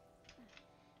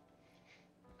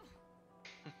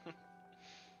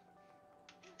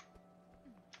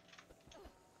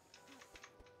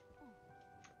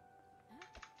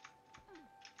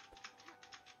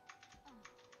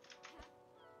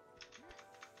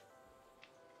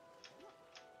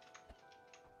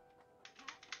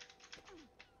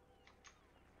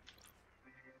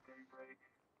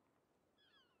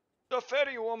 The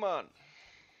ferry woman!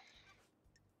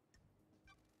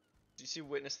 Did you see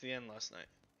Witness the End last night?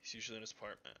 He's usually in his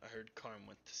apartment. I heard Carm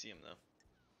went to see him though.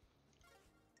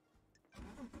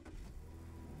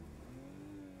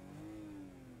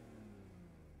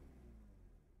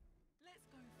 Let's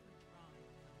go for a drive,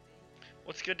 Andy.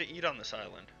 What's good to eat on this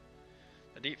island?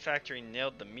 The Deep Factory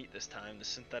nailed the meat this time, the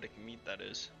synthetic meat that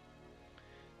is.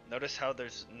 Notice how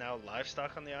there's now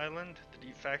livestock on the island? The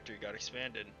Deep Factory got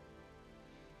expanded.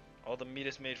 All the meat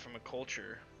is made from a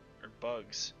culture, or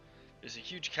bugs. There's a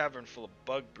huge cavern full of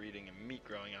bug breeding and meat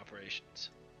growing operations.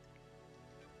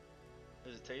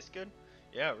 Does it taste good?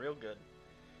 Yeah, real good.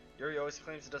 Yuri always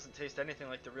claims it doesn't taste anything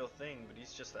like the real thing, but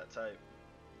he's just that type.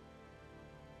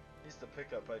 He's the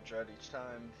pickup I dread each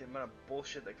time. The amount of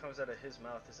bullshit that comes out of his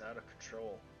mouth is out of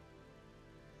control.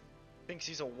 Thinks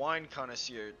he's a wine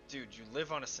connoisseur. Dude, you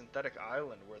live on a synthetic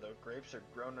island where the grapes are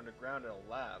grown underground in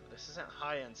a lab. This isn't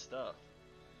high-end stuff.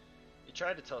 He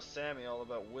tried to tell Sammy all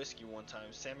about whiskey one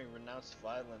time. Sammy renounced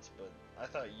violence, but I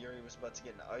thought Yuri was about to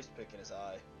get an ice pick in his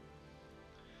eye.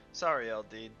 Sorry,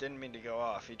 LD. Didn't mean to go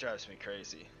off. He drives me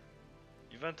crazy.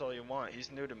 You vent all you want.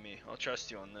 He's new to me. I'll trust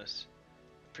you on this.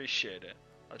 Appreciate it.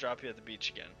 I'll drop you at the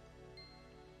beach again.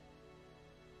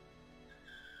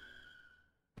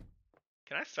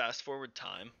 Can I fast forward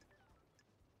time?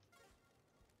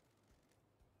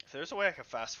 If there's a way I can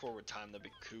fast forward time, that'd be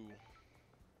cool.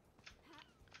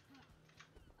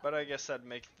 But I guess that'd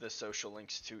make the social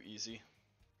links too easy.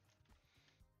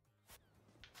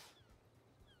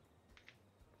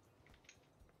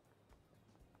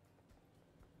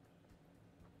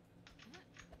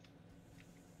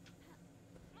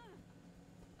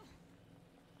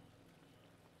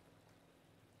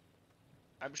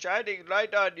 I'm shining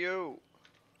light on you.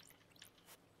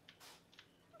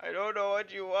 I don't know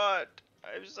what you want.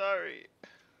 I'm sorry.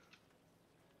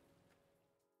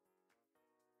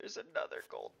 There's another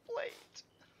gold plate.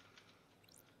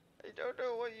 I don't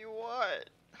know what you want.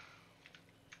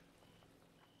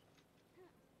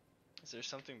 Is there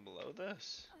something below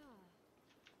this?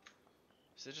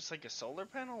 Is it just like a solar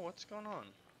panel? What's going on?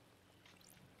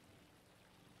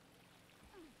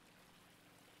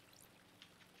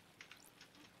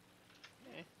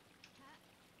 Okay.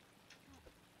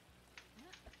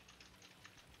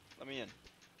 Let me in.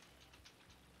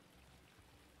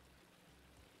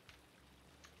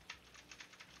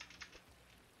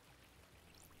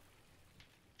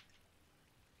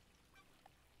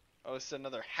 Oh, this is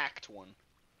another hacked one.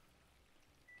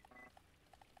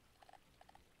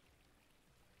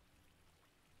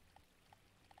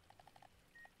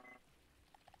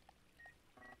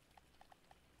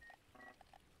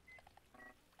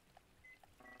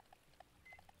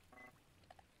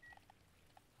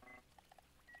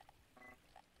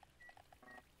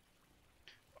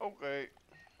 Okay.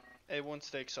 A1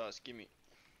 steak sauce, gimme.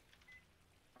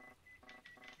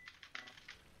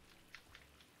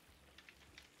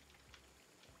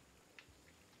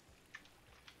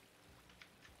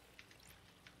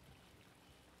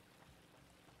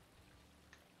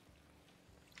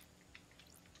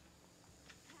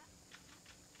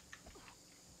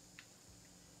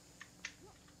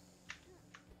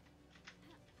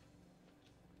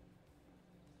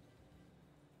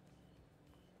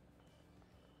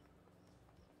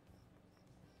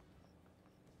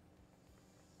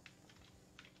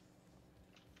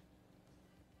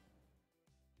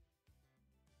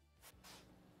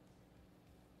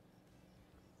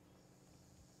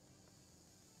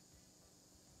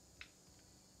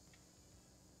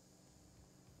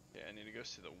 Yeah, I need to go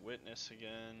see the witness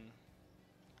again.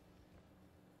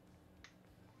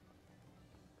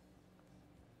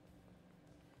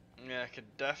 Yeah, I could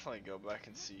definitely go back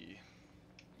and see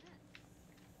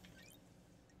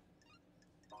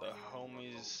the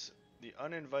homies, the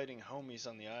uninviting homies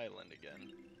on the island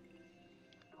again.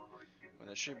 When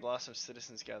the tree blossoms,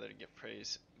 citizens gather to give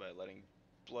praise by letting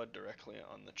blood directly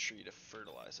on the tree to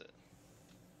fertilize it.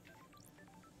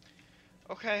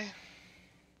 Okay.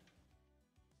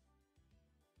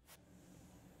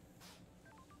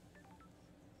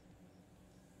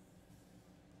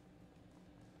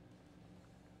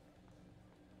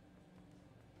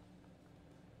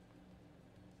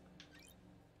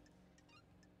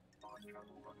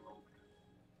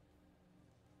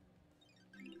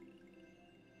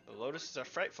 The lotus is a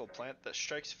frightful plant that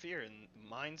strikes fear in the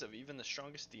minds of even the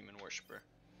strongest demon worshipper.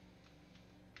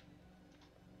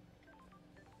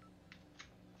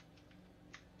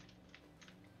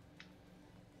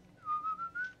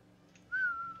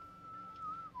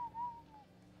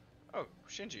 Oh,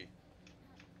 Shinji.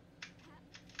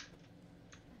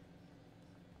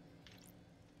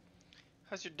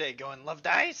 How's your day going, Love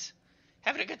Dice?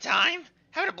 Having a good time?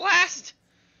 Having a blast?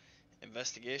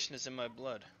 Investigation is in my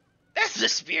blood. That's the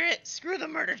spirit! Screw the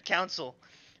murdered council.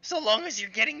 So long as you're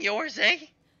getting yours, eh? That's weird.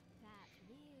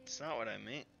 It's not what I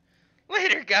meant.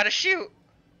 Later, gotta shoot!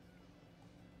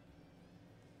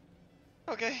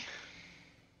 Okay.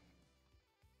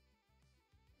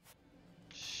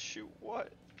 Shoot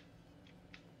what?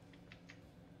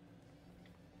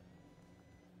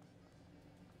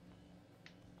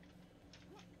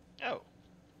 Oh.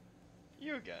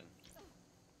 You again.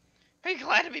 Are you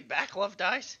glad to be back, Love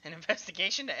Dice? An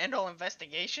investigation to end all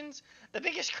investigations? The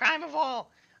biggest crime of all!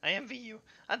 I envy you.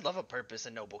 I'd love a purpose, a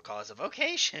noble cause, a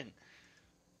vocation.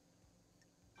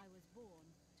 I was born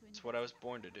to It's what I was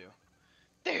born to do.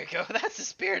 investigate. There you go, that's the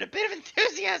spirit, a bit of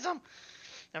enthusiasm!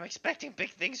 I'm expecting big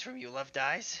things from you, Love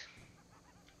Dice.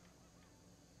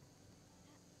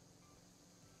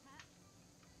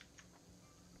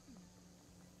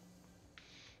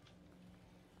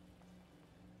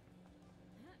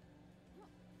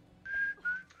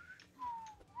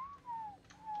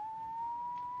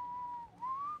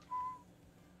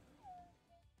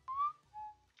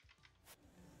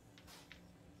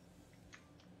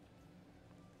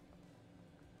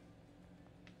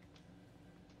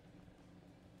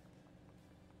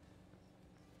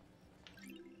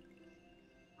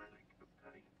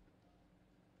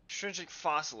 Stringent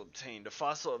fossil obtained, a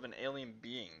fossil of an alien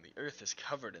being. The earth is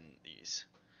covered in these.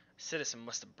 A citizen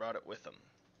must have brought it with him.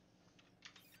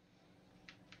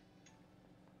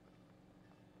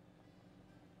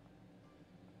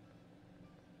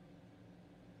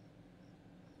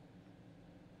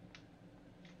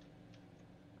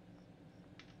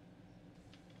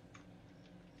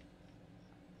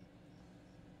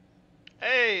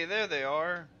 Hey, there they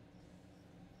are.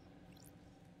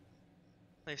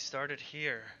 They started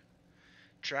here,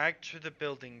 dragged through the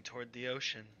building toward the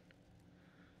ocean.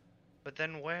 But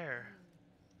then where?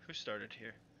 Who started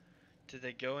here? Did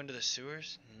they go into the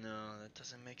sewers? No, that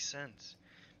doesn't make sense.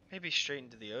 Maybe straight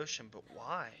into the ocean, but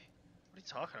why? What are you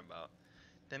talking about?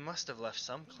 They must have left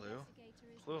some The clue.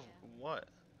 investigator is Clue of here. what?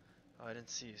 Oh, I didn't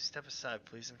see you. Step aside,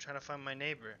 please. I'm trying to find my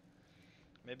neighbor.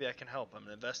 Maybe I can help. I'm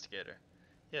an investigator.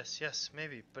 Yes,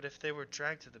 maybe. But if they were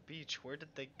dragged to the beach, where did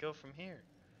they go from here?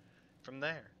 From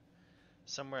there?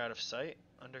 Somewhere out of sight?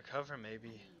 Undercover, I maybe.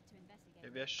 need to investigate.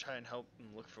 Maybe I should try and help them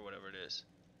look for whatever it is.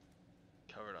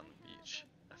 Covered on the beach.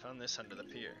 I found this under the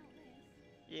pier.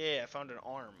 Yeah, I found an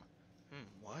arm.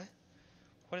 What?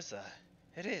 What is that?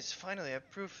 It is. Finally, I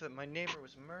have proof that my neighbor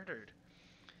was murdered.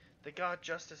 The God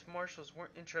Justice Marshals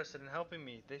weren't interested in helping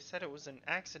me. They said it was an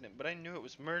accident, but I knew it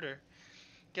was murder.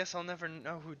 Guess I'll never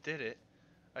know who did it.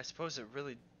 I suppose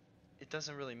it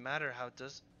doesn't really matter how it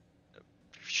does.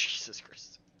 Jesus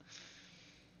Christ.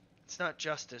 It's not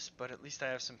justice, but at least I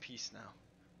have some peace now.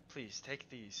 Please, take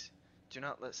these. Do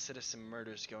not let citizen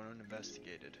murders go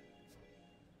uninvestigated.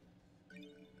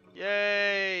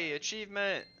 Yay!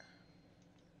 Achievement!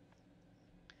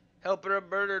 Helper a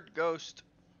murdered ghost.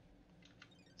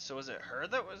 So was it her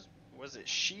that was it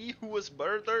she who was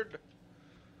murdered?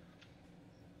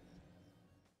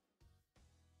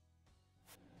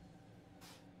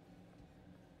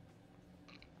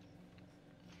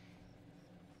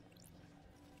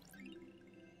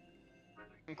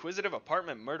 Inquisitive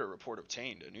apartment murder report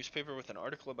obtained. A newspaper with an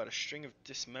article about a string of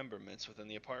dismemberments within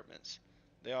the apartments.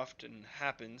 They often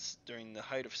happens during the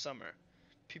height of summer.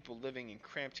 People living in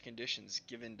cramped conditions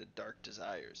given to dark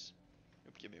desires.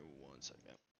 Give me 1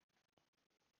 second.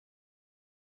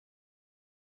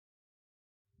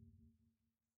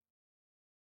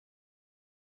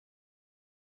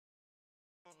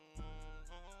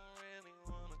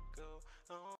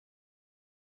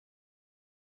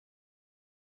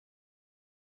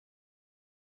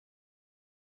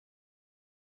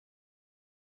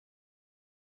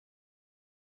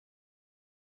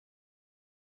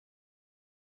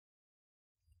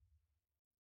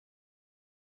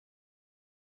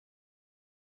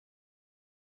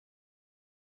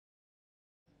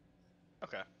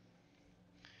 Okay.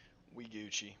 We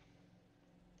Gucci.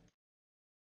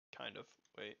 Kind of.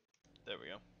 Wait. There we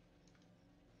go.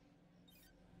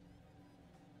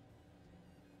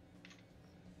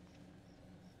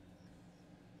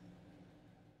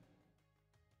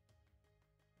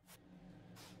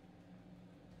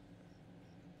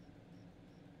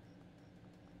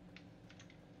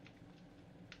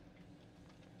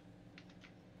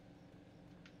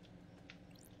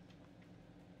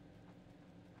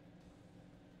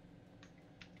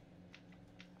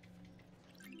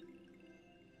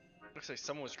 Looks like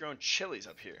someone was growing chilies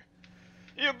up here.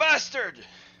 You bastard!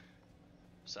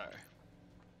 Sorry.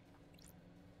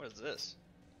 What is this?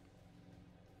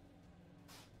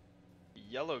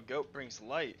 Yellow goat brings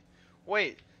light.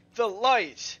 Wait, the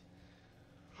light!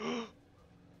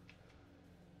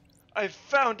 I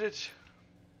found it!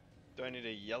 Do I need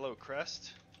a yellow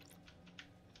crest?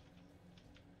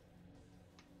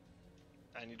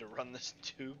 I need to run this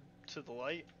tube to the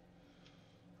light?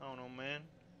 I don't know, man.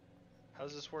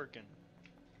 How's this working?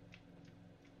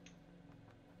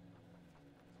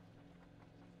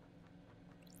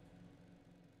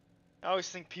 I always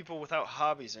think people without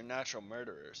hobbies are natural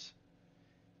murderers.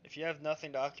 If you have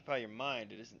nothing to occupy your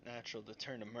mind, it isn't natural to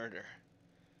turn to murder.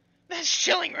 That's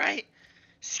chilling, right?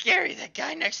 Scary that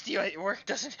guy next to you at your work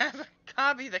doesn't have a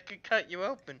hobby that could cut you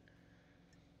open.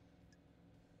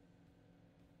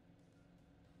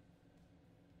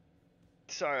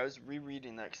 Sorry, I was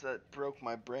rereading that because that broke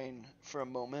my brain for a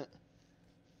moment.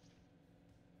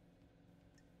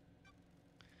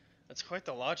 That's quite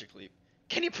the logic leap.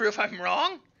 Can you prove I'm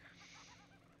wrong?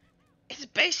 It's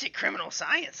basic criminal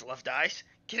science, Love Dice.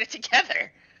 Get it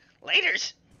together.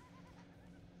 Laters.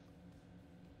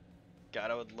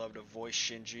 God, I would love to voice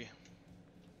Shinji.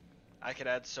 I could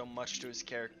add so much to his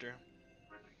character.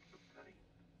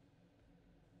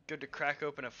 Good to crack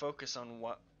open a focus on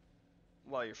what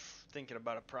while you're thinking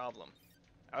about a problem.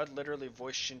 I would literally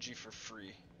voice Shinji for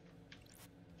free.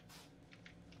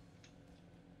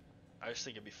 I just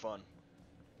think it'd be fun.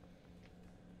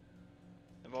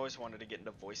 I've always wanted to get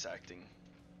into voice acting.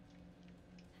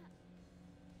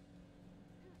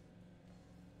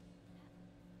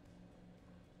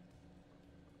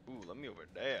 Ooh, let me over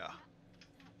there.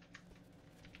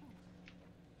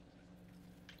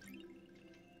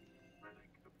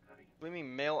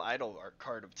 Gleaming male idol art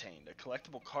card obtained. A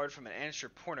collectible card from an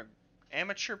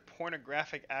amateur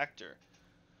pornographic actor.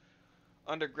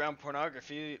 Underground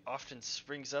pornography often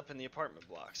springs up in the apartment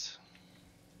blocks.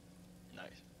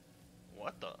 Nice.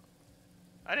 What the?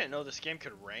 I didn't know this game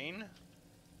could rain.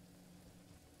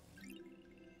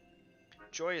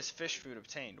 Joyous fish food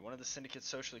obtained. One of the syndicate's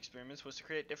social experiments was to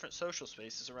create different social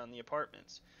spaces around the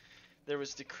apartments. There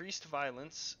was decreased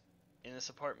violence in this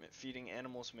apartment. Feeding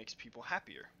animals makes people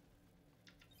happier.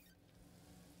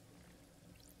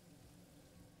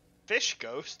 Fish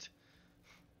ghost?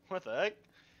 What the heck?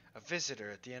 A visitor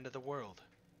at the end of the world.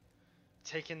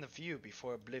 Take in the view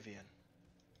before oblivion.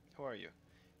 Who are you?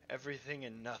 Everything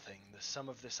and nothing, the sum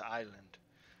of this island.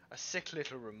 A sick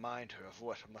little reminder of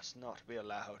what must not be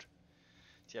allowed.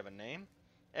 Do you have a name?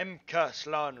 Mka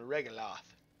Slan Regalath.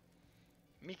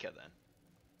 Mika, then.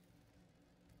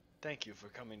 Thank you for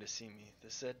coming to see me.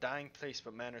 This is a dying place,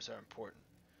 but manners are important.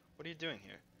 What are you doing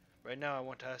here? Right now I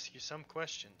want to ask you some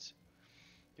questions.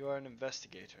 You are an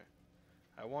investigator.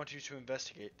 I want you to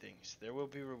investigate things. There will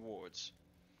be rewards.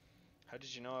 How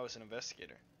did you know I was an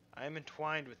investigator? I am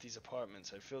entwined with these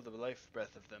apartments. I feel the life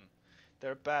breath of them.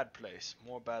 They're a bad place,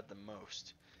 more bad than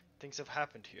most. Things have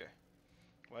happened here.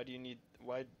 Why do you need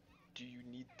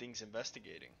things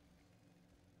investigating?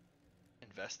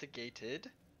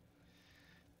 Investigated?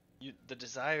 The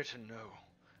desire to know.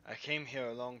 I came here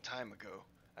a long time ago.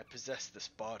 I possessed this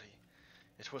body.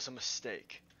 It was a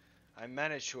mistake. I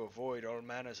managed to avoid all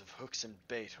manners of hooks and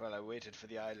bait while I waited for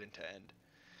the island to end.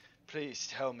 Please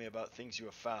tell me about things you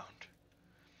have found.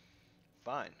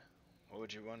 Fine. What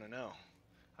would you want to know?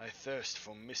 I thirst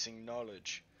for missing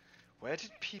knowledge. Where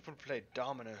did people play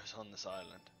dominoes on this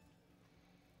island?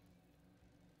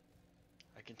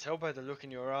 I can tell by the look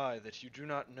in your eye that you do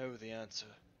not know the answer.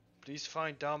 Please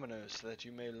find dominoes so that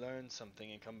you may learn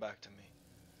something and come back to me.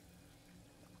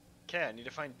 Okay, I need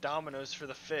to find dominoes for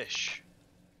the fish.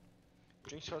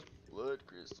 Drink shots blood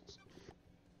crystals.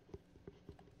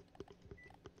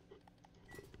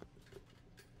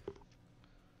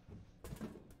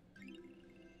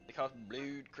 They cost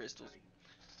blood crystals.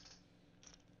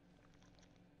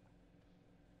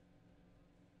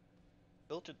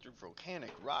 Filtered through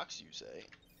volcanic rocks, you say?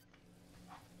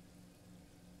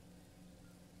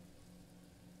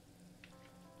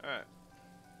 Alright.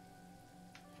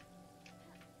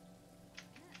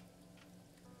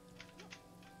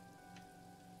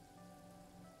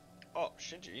 Oh,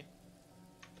 Shinji.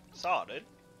 Saw it.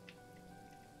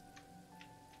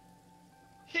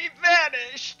 He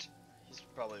vanished! He's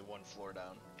probably one floor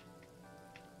down.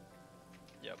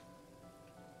 Yep.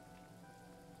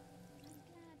 I'm glad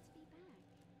to be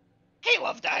back. Hey,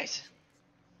 Love Dice.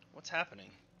 What's happening?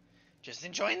 Just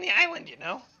enjoying the island, you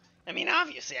know? I mean,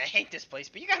 obviously, I hate this place,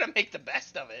 but you gotta make the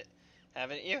best of it,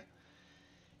 haven't you?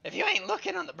 If you ain't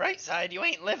looking on the bright side, you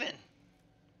ain't living.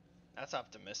 That's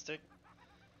optimistic.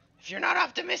 If you're not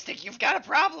optimistic, you've got a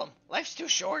problem. Life's too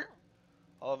short.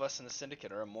 All of us in the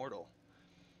syndicate are immortal.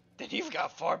 Then you've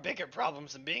got far bigger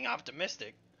problems than being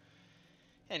optimistic.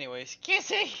 Anyways, can't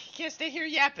stay here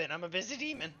yapping. I'm a busy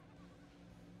demon.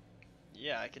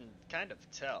 Yeah, I can kind of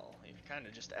tell. You're kind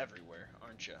of just everywhere,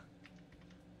 aren't you?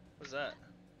 What's that?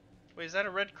 Wait, is that a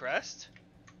red crest?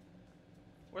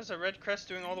 What is a red crest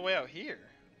doing all the way out here?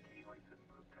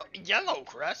 Yellow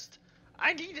crest?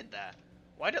 I needed that.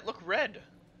 Why'd it look red?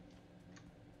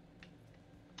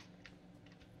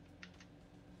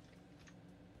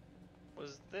 What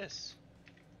is this?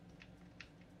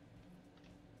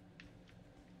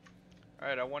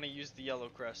 Alright, I want to use the yellow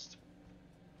crest.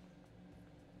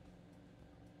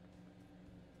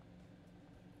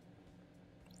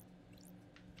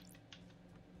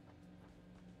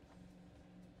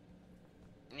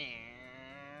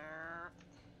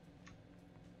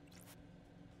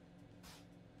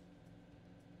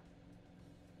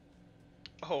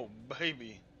 Oh,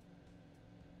 baby.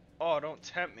 Oh, don't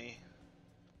tempt me.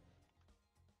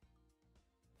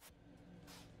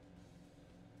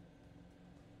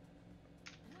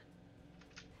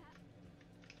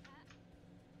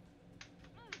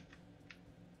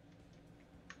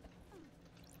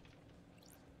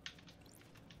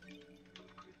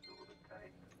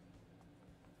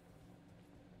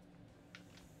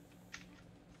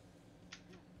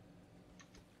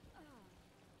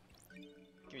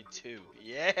 Give me 2.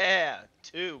 Yeah!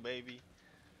 2, baby.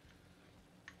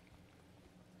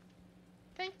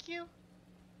 Thank you.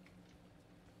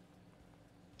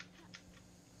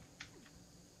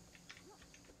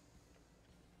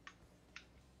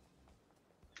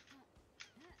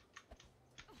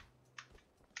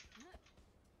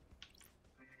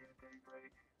 Let's go for a drive, Melody.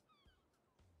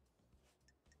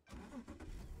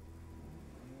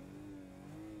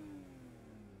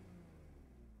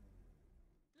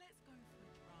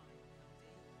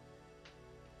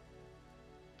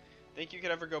 Think you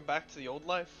could ever go back to the old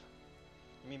life?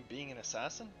 You mean being an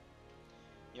assassin?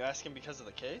 You asking because of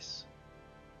the case?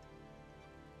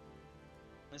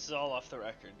 This is all off the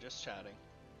record, just chatting.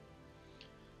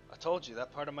 I told you,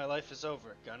 that part of my life is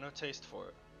over. Got no taste for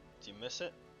it. Do you miss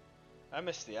it? I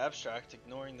miss the abstract,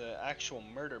 ignoring the actual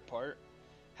murder part.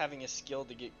 Having a skill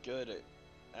to get good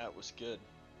at was good.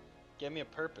 Gave me a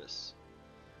purpose.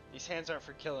 These hands aren't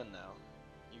for killing now.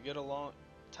 You get a long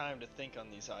time to think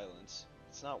on these islands.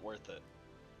 It's not worth it.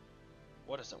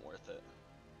 What isn't worth it?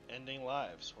 Ending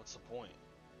lives. What's the point?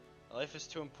 Life is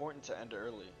too important to end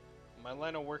early. My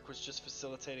line of work was just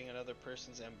facilitating another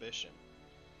person's ambition.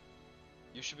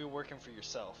 You should be working for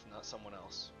yourself, not someone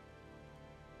else.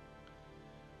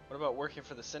 What about working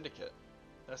for the Syndicate?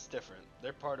 That's different.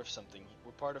 They're part of something.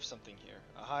 We're part of something here.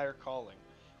 A higher calling.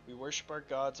 We worship our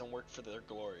gods and work for their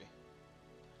glory.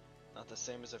 Not the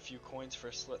same as a few coins for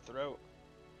a slit throat.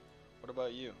 What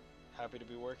about you? Happy to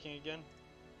be working again?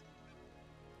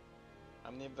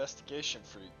 I'm the investigation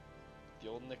freak. The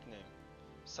old nickname.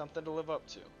 Something to live up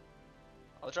to.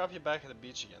 I'll drop you back at the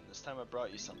beach again. This time I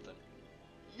brought you something.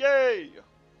 Yay!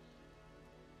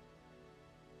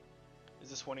 Is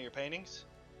this one of your paintings?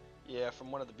 Yeah, from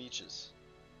one of the beaches.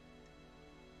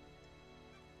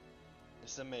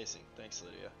 This is amazing. Thanks,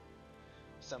 Lydia.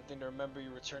 Something to remember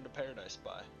your return to paradise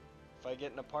by. If I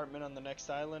get an apartment on the next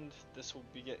island, this will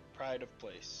be pride of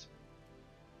place.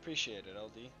 Appreciate it,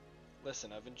 LD.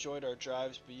 Listen, I've enjoyed our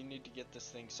drives, but you need to get this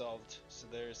thing solved, so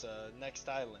there's a next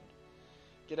island.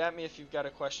 Get at me if you've got a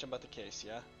question about the case,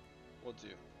 yeah? Will do.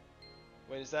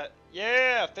 Wait, is that...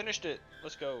 Yeah! Finished it!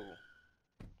 Let's go.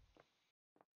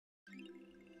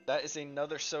 That is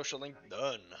another social link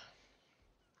done.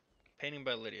 Painting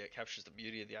by Lydia captures the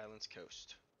beauty of the island's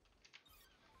coast.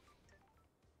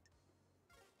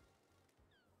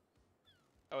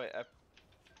 Oh wait, I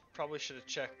probably should have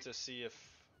checked to see if...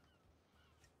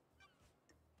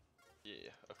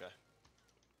 Yeah, okay.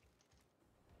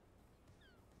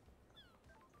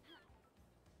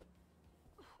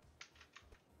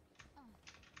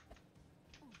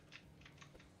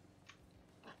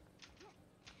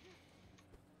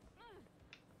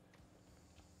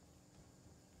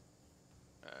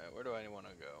 Alright, where do I want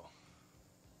to go?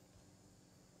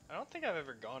 I don't think I've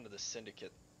ever gone to the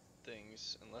Syndicate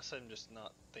things, unless I'm just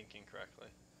not thinking correctly.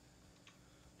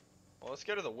 Well, let's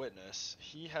go to the witness.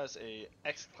 He has a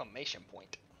exclamation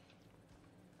point.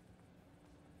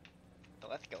 So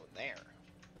let's go there.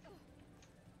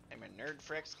 I'm a nerd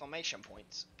for exclamation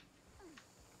points.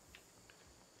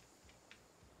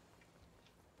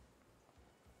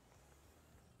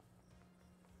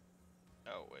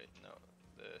 Oh wait, no,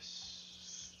 this.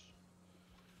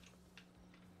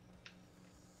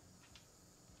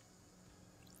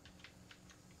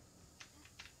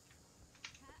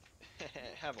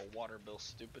 Have a water bill,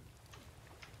 stupid.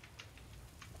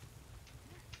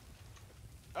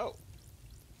 Oh,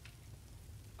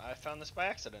 I found this by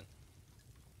accident.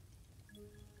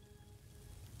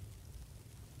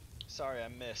 Sorry, I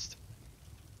missed.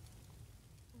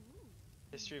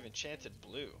 History of Enchanted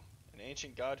Blue, an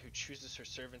ancient god who chooses her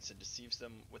servants and deceives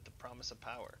them with the promise of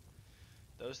power.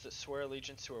 Those that swear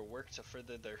allegiance to her work to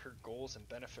further her goals and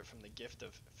benefit from the gift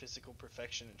of physical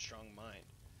perfection and strong mind.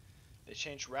 They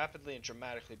change rapidly and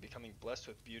dramatically, becoming blessed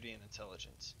with beauty and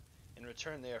intelligence. In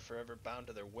return, they are forever bound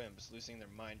to their whims, losing their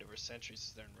mind over centuries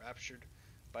as they're enraptured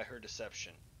by her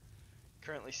deception.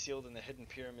 Currently sealed in the hidden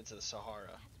pyramids of the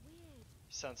Sahara. That's weird.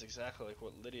 Sounds exactly like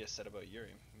what Lydia said about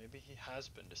Yuri. Maybe he has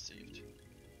been deceived.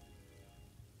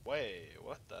 Wait,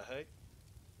 what the heck?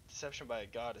 Deception by a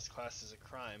god is classed as a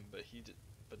crime, but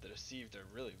the deceived are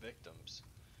really victims.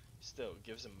 Still, it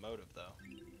gives him motive though.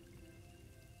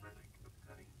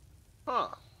 Huh.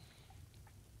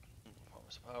 What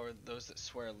was power? Those that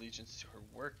swear allegiance to her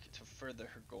work to further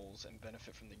her goals and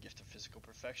benefit from the gift of physical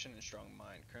perfection and strong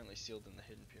mind, currently sealed in the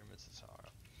hidden pyramids of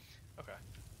Sahara. Okay.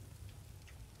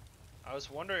 I was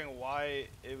wondering why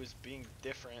it was being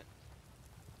different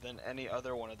than any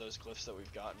other one of those glyphs that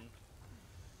we've gotten,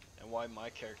 and why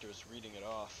my character was reading it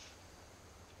off.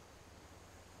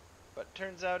 But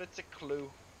turns out it's a clue.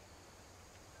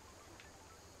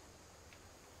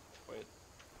 Wait.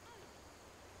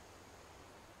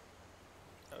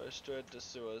 I was trying to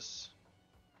sue us.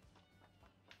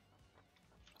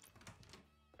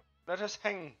 Let us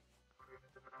hang.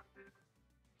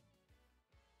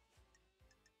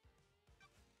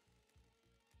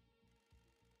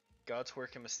 Gods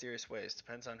work in mysterious ways.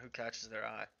 Depends on who catches their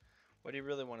eye. What do you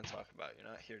really want to talk about? You're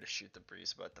not here to shoot the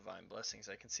breeze about divine blessings.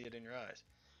 I can see it in your eyes.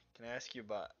 Can I ask you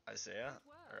about Isaiah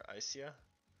or Isia?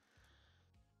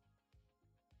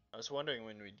 I was wondering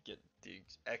when we'd get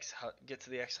to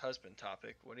the ex-husband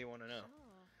topic. What do you want to know?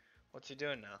 Sure. What's he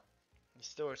doing now? He's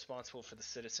still responsible for the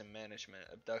citizen management,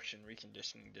 abduction,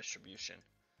 reconditioning, distribution.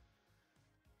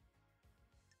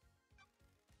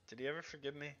 Did he ever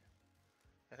forgive me?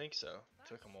 I think so.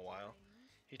 Took him a while.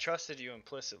 He trusted you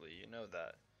implicitly, you know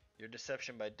that. Your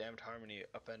deception by damned harmony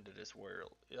upended his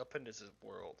world.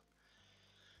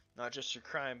 Not just your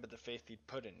crime, but the faith he'd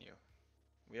put in you.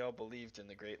 We all believed in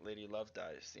the great Lady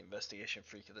Lovedice, the investigation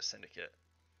freak of the syndicate.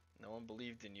 No one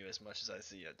believed in you as much as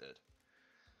Isaiah did.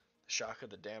 The shock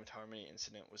of the damned harmony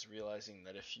incident was realizing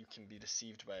that if you can be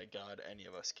deceived by a god, any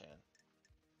of us can.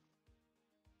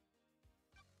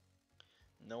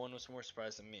 No one was more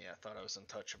surprised than me. I thought I was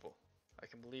untouchable. I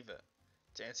can believe it.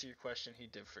 To answer your question, he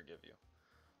did forgive you.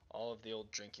 All of the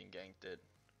old drinking gang did.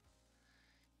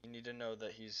 You need to know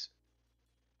that he's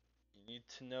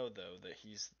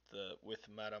with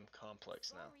Madame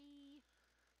Complex now. Sorry.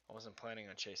 I wasn't planning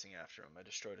on chasing after him. I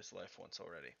destroyed his life once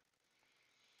already.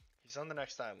 He's on the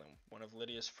next island, one of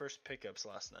Lydia's first pickups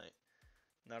last night.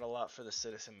 Not a lot for the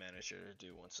citizen manager to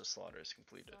do once the slaughter is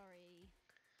completed. Sorry.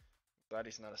 Glad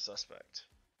he's not a suspect.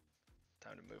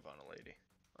 Time to move on, a lady.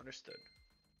 Understood.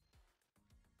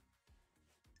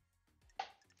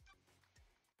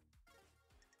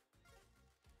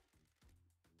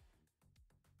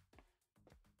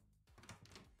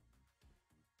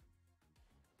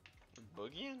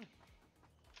 Boogieing?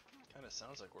 Kinda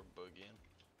sounds like we're boogieing.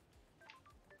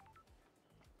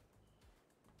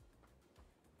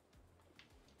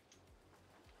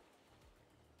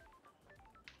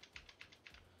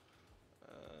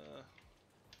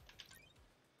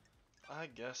 I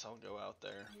guess I'll go out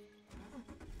there.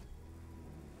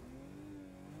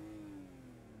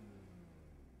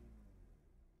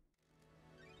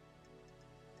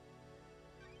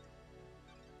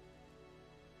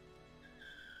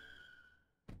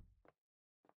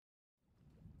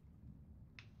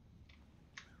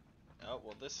 Oh,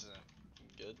 well, this isn't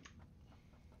good.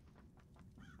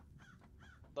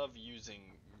 Love using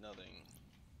nothing.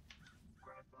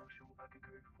 Grand Marshal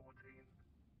Akiko 14.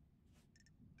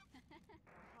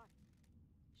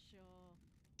 Sure.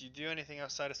 Do you do anything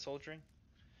outside of soldiering?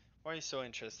 Why are you so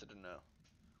interested to know?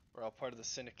 We're all part of the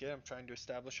syndicate. I'm trying to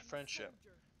establish a friendship.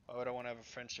 Why would I want to have a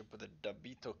friendship with a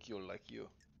Dabito Kyo like you?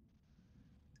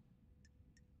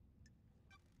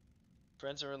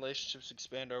 Friends and relationships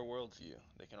expand our worldview.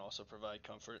 They can also provide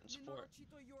comfort and support.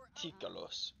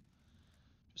 Tikalos.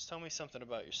 Just tell me something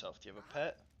about yourself. Do you have a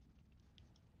pet?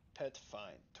 Pet,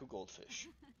 fine. 2 goldfish.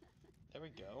 There we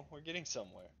go. We're getting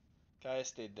somewhere. Calles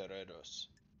de Doreros.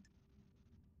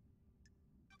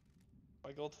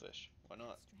 Why goldfish? Why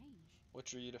not? Strange. What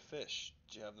drew you to fish?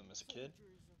 Did you have them as a kid?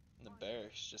 In the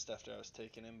barracks, just after I was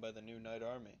taken in by the new Night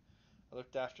Army. I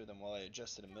looked after them while I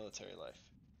adjusted to military life.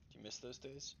 Do you miss those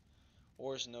days?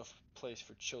 War is no place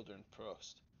for children,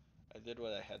 Prost. I did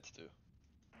what I had to do.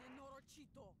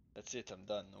 Nenorachito. That's it, I'm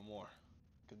done, no more.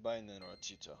 Goodbye,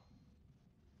 Nenorachito.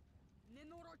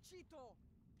 Nenorachito.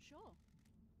 Sure.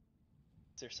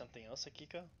 Is there something else,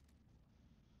 Akiko?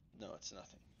 No, it's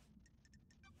nothing.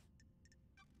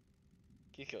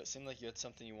 Kiko, it seemed like you had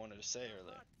something you wanted to say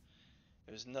earlier.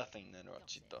 It was nothing,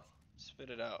 Nenorachito. Spit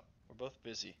it out. We're both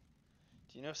busy.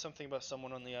 Do you know something about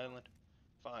someone on the island?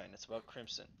 Fine, it's about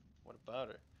Crimson. What about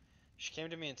her? She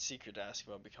came to me in secret to ask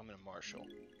about becoming a marshal.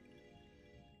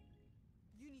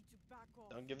 You need to back off.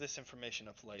 Don't give this information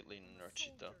up lightly,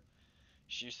 Nenorachito.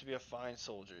 She used to be a fine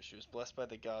soldier. She was blessed by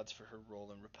the gods for her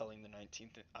role in repelling the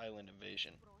 19th island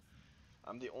invasion.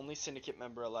 I'm the only syndicate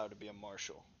member allowed to be a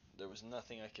marshal. There was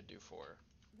nothing I could do for her.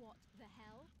 What the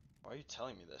hell? Why are you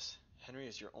telling me this? Henry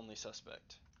is your only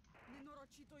suspect.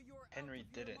 Nenorachito, you're Henry out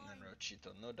of did your it, mind.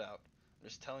 Nenorachito, no doubt. I'm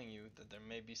just telling you that there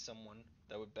may be someone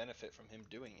that would benefit from him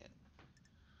doing it.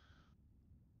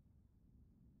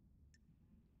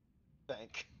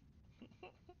 Thank.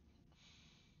 Oh,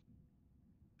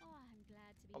 I'm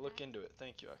glad to be I'll look back. into it.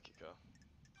 Thank you, Akiko.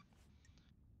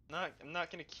 I'm not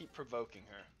gonna keep provoking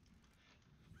her.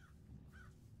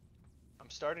 I'm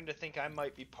starting to think I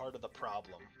might be part of the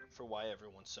problem for why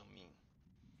everyone's so mean.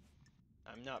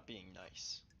 I'm not being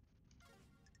nice.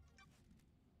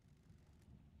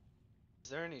 Is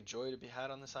there any joy to be had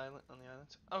on this island, on the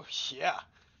islands? Oh yeah,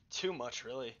 too much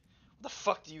really. What the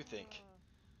fuck do you think?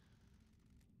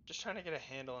 Just trying to get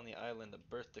a handle on the island that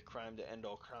birthed the crime to end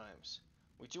all crimes.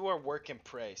 We do our work and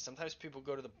pray. Sometimes people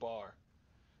go to the bar.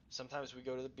 Sometimes we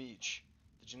go to the beach.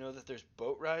 Did you know that there's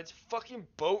boat rides? Fucking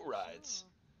boat rides!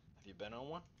 Have you been on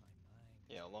one?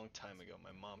 Yeah, a long time ago,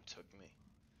 my mom took me.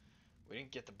 We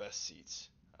didn't get the best seats.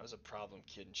 I was a problem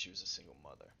kid and she was a single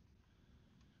mother.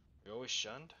 We always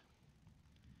shunned?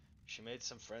 She made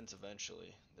some friends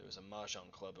eventually. There was a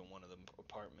mahjong club in one of the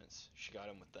apartments. She got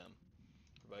in with them.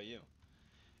 What about you?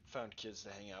 Found kids to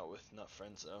hang out with, not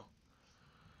friends though.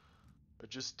 I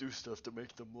just do stuff to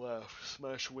make them laugh.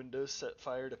 Smash windows, set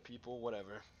fire to people,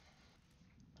 whatever.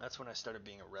 That's when I started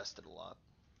being arrested a lot.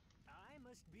 I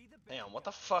must be the Damn, what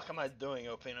the fuck am I doing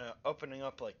opening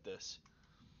up like this?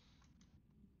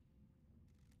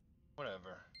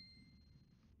 Whatever.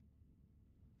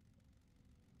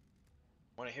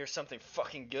 Want to hear something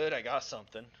fucking good? I got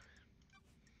something.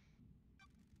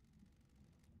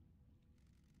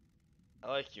 I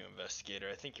like you, investigator.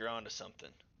 I think you're onto something.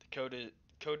 The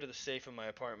code to the safe in my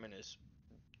apartment is...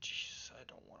 Jeez, I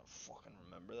don't want to fucking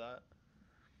remember that.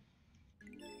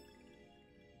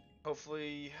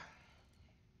 Hopefully...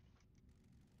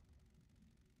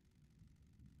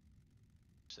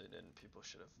 They didn't. People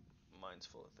should have minds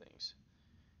full of things.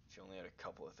 If you only had a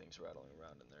couple of things rattling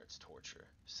around in there, it's torture.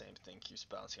 Same thing keeps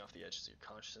bouncing off the edges of your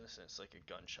consciousness, and it's like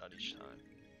a gunshot each time.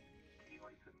 Key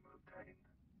item obtained.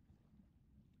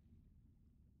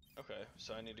 Okay,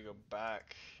 so I need to go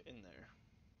back in there.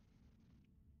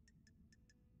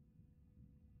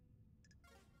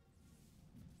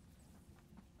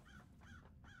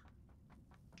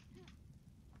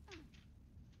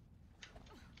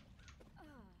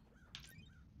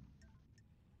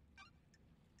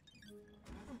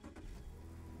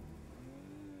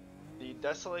 The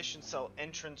Desolation Cell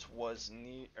entrance was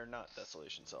near, or not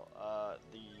Desolation Cell,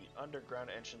 the underground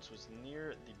entrance was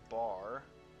near the bar.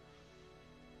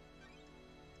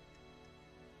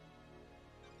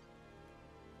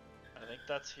 I think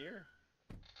that's here.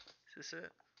 Is this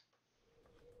it?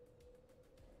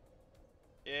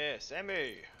 Yes,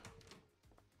 Emmy!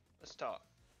 Let's talk.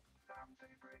 Sam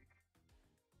Daybreak.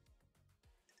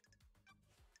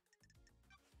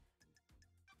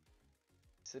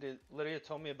 Lydia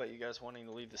told me about you guys wanting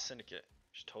to leave the syndicate.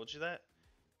 She told you that?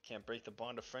 Can't break the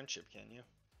bond of friendship, can you?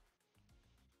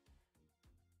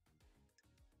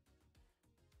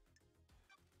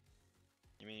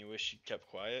 You mean you wish she kept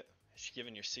quiet? Has she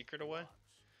given your secret away?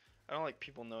 I don't like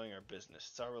people knowing our business.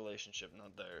 It's our relationship,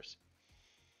 not theirs.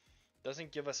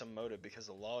 Doesn't give us a motive because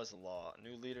the law is the law. A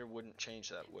new leader wouldn't change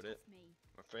that, would it? Me.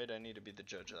 I'm afraid I need to be the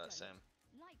judge of that, Sam.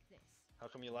 Like this. How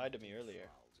come you lied to me earlier?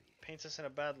 Paints us in a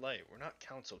bad light. We're not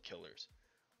council killers.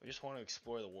 We just want to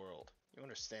explore the world. You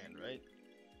understand, right?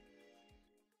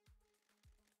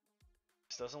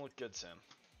 This doesn't look good, Sam.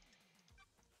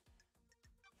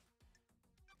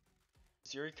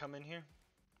 Does Yuri come in here?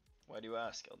 Why do you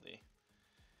ask, LD?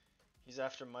 He's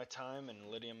after my time and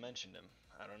Lydia mentioned him.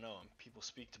 I don't know him. People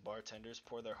speak to bartenders,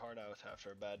 pour their heart out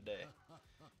after a bad day.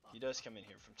 He does come in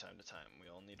here from time to time. We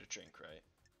all need a drink, right?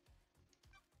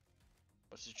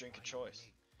 What's his drink of choice?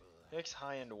 He likes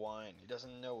high-end wine. He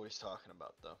doesn't know what he's talking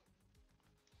about, though.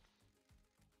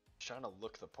 He's trying to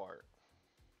look the part.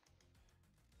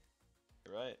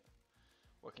 You're right.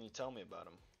 What can you tell me about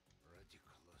him?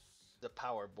 He's a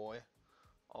power boy.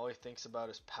 All he thinks about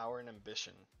is power and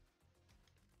ambition.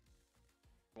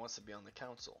 He wants to be on the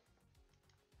council.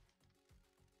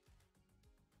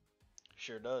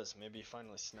 Sure does. Maybe he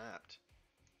finally snapped.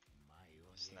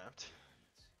 Snapped?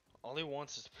 All he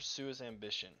wants is to pursue his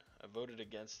ambition. I voted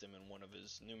against him in one of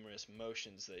his numerous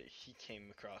motions that he came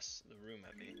across the room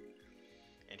at me.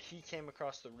 And he came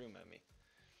across the room at me.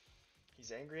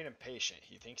 He's angry and impatient.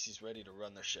 He thinks he's ready to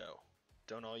run the show.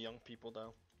 Don't all young people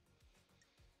though?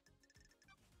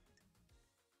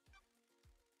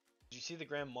 Did you see the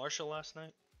Grand Marshal last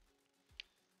night?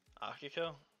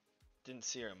 Akiko? Didn't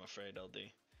see her, I'm afraid, LD.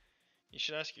 You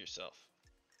should ask yourself.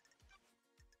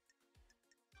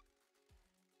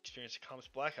 Experienced a comms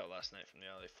blackout last night from the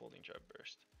alley folding drive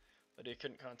burst. Lydia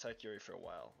couldn't contact Yuri for a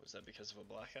while. Was that because of a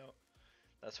blackout?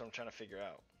 That's what I'm trying to figure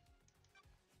out.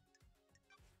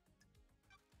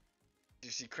 Did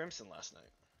you see Crimson last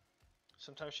night?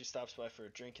 Sometimes she stops by for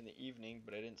a drink in the evening,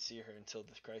 but I didn't see her until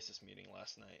the crisis meeting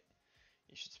last night.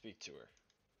 You should speak to her.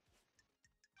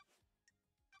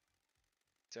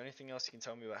 Is there anything else you can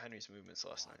tell me about Henry's movements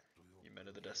last night? You met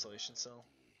at the Desolation Cell?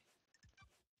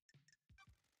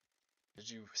 Did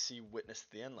you see Witness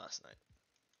to the End last night?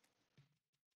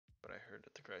 What I heard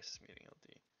at the crisis meeting,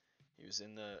 LD. He was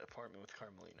in the apartment with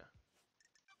Carmelina.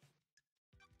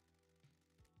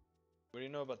 What do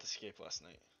you know about the escape last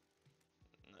night?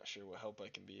 I'm not sure what help I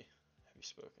can be. Have you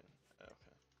spoken?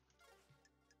 Okay.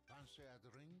 Fancy a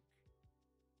drink?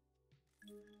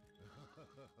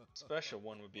 Special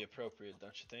one would be appropriate,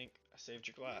 don't you think? I saved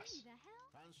your glass. Who the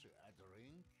hell? Fancy a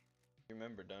drink? You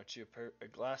remember, don't you? A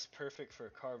glass perfect for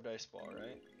a carved ice ball,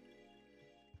 right?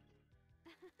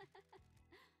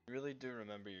 You really do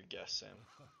remember your guess, Sam.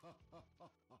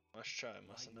 Must try,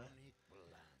 mustn't I? Unique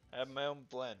blend. I have my own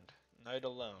blend. Night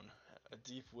Alone. A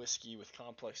deep whiskey with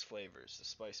complex flavors. The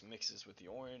spice mixes with the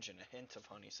orange and a hint of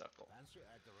honeysuckle. Fancy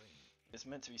a drink? It's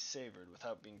meant to be savored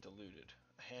without being diluted.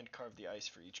 I hand carved the ice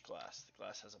for each glass. The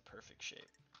glass has a perfect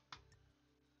shape.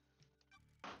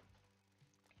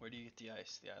 Where do you get the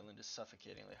ice? The island is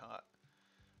suffocatingly hot.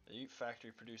 The Ute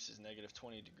factory produces negative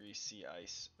 20 degrees C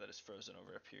ice that is frozen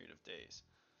over a period of days.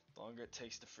 The longer it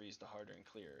takes to freeze, the harder and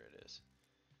clearer it is.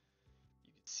 You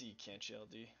can see, can't you,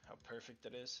 LD, how perfect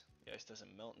it is? The ice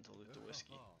doesn't melt and dilute the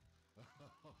whiskey.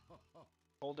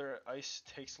 Colder ice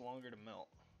takes longer to melt.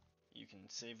 You can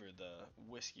savor the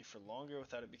whiskey for longer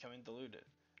without it becoming diluted.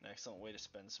 An excellent way to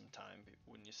spend some time,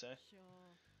 wouldn't you say? Sure.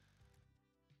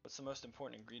 What's the most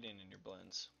important ingredient in your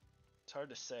blends? It's hard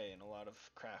to say in a lot of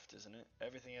craft, isn't it?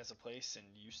 Everything has a place and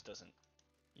use doesn't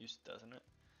it?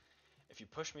 If you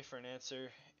push me for an answer,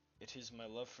 it is my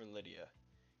love for Lydia.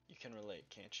 You can relate,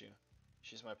 can't you?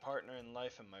 She's my partner in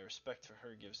life and my respect for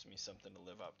her gives me something to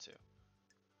live up to.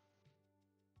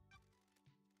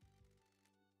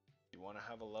 You want to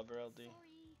have a lover, LD? Sorry.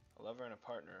 A lover and a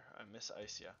partner. I miss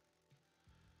Isia.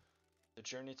 The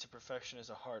journey to perfection is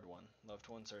a hard one. Loved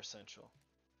ones are essential.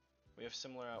 We have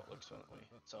similar outlooks, don't we?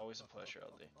 It's always a pleasure,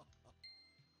 LD.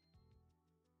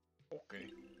 Okay.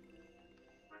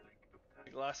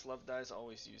 The glass love dye is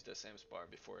always used at Sam's bar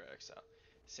before her exile.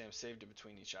 Sam saved it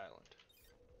between each island.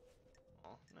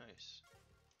 Oh, nice.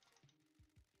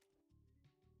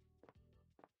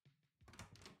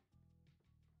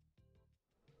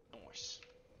 Nice.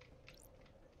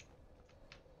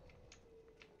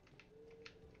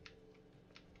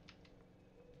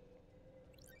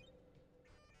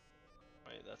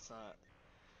 Wait, that's not.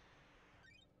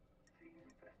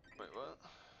 Wait, what?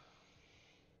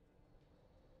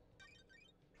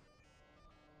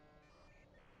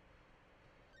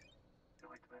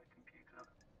 Nightmare computer.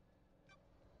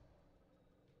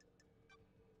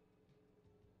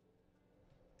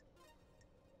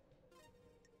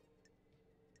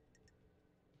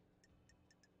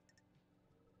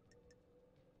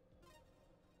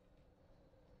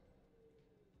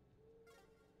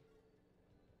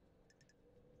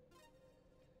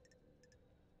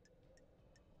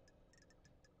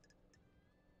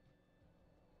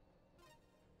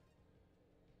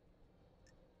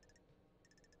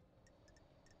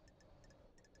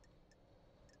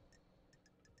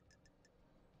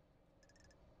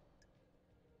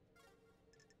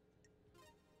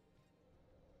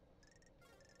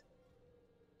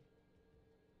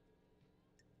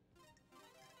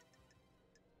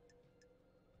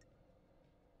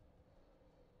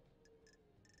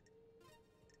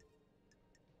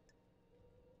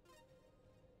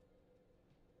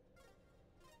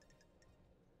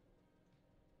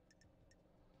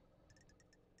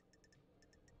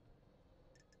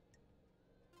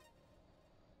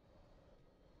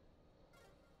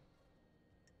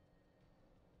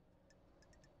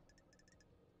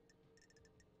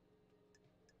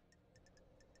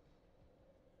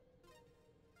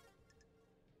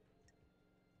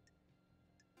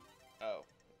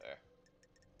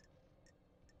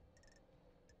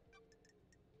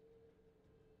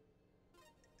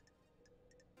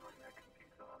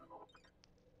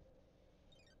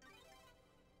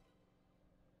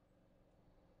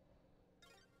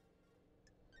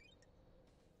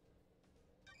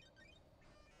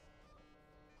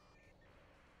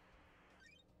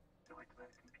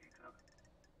 automatic computer.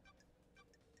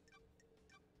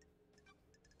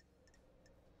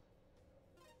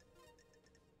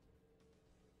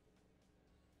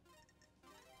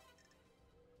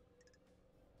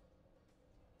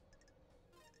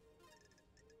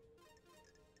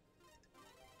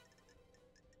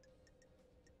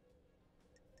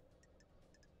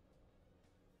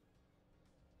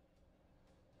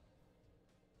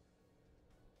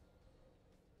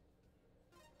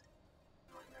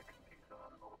 Nightmare computer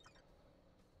unlocked.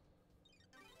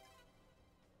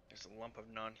 There's a lump of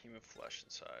non-human flesh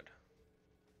inside.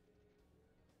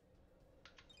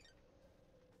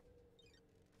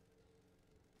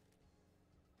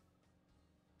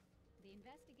 The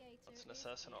investigator. What's an is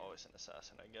assassin? here. Always an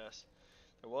assassin, I guess.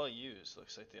 They're well used.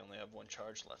 Looks like they only have one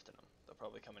charge left in them. They'll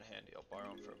probably come in handy. I'll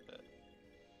borrow them for a bit.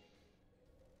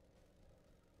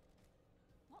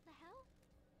 What the hell?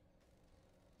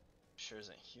 Sure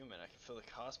isn't human. I can feel the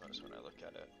cosmos when I look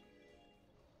at it.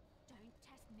 Don't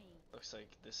test me. Looks like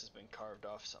this has been carved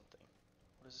off something.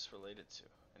 What is this related to?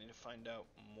 I need to find out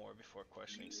more before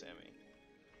questioning Sammy.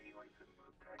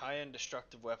 High-end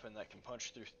destructive weapon that can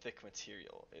punch through thick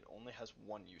material. It only has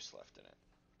one use left in it.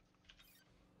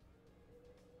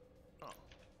 Oh.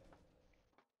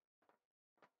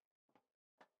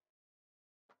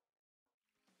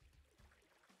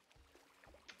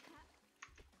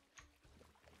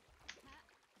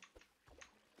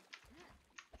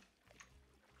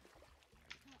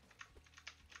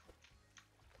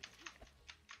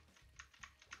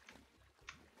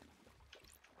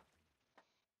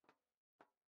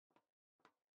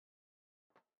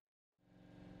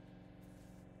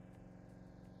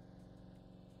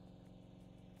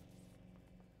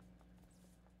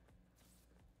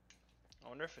 I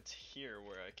wonder if it's here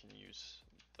where I can use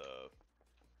the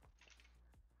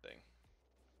thing.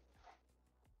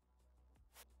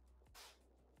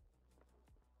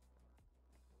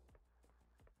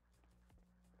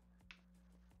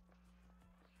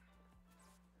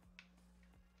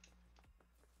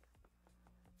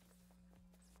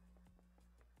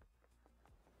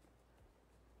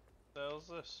 What the hell's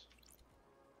this?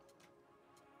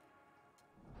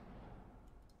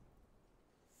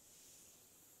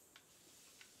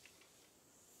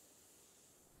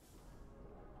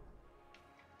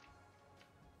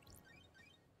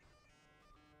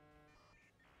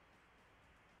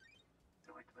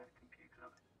 Automatic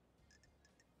computer.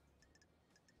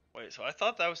 Wait, so I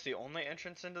thought that was the only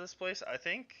entrance into this place? I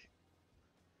think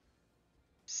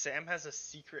Sam has a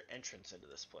secret entrance into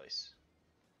this place.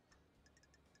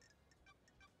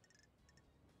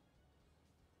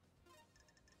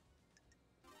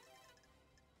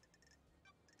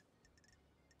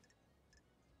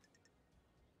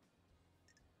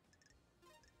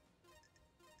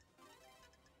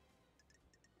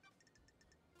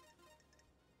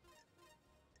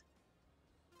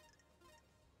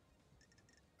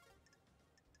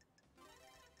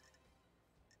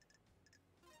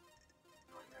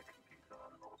 Nightmare computer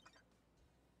unlocked.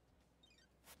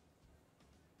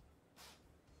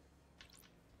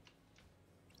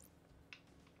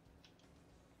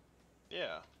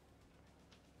 Yeah.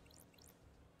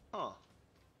 Huh.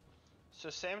 So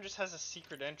Sam just has a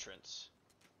secret entrance.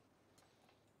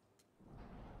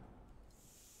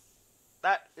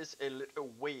 That is a little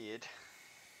weird.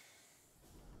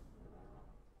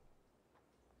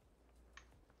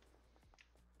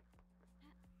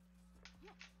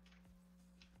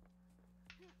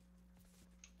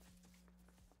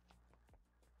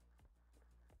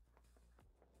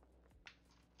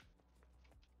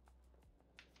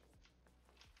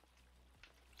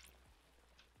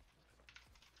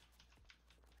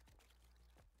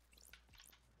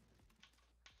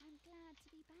 I'm glad to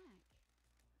be back.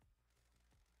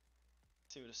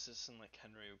 See what a citizen like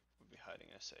Henry would be hiding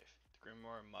in a safe. The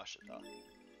Grimoire of Mashita.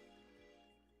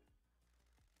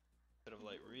 Bit of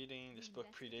light reading. This book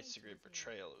predates the Great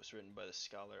Betrayal. It was written by the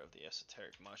scholar of the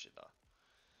esoteric Mashita.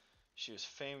 She was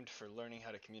famed for learning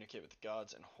how to communicate with the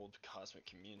gods and hold cosmic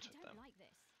communes I with don't them. like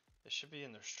this. It should be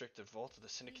in the restricted vault of the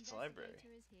The Syndicate's library.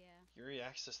 investigator is here. Yuri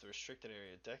accessed the restricted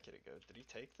area a decade ago. Did he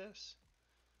take this?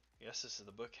 Yes, this is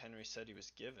the book Henry said he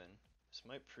was given. This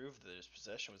might prove that his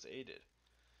possession was aided.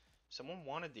 Someone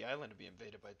wanted the island to be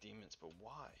invaded by demons, but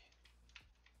why?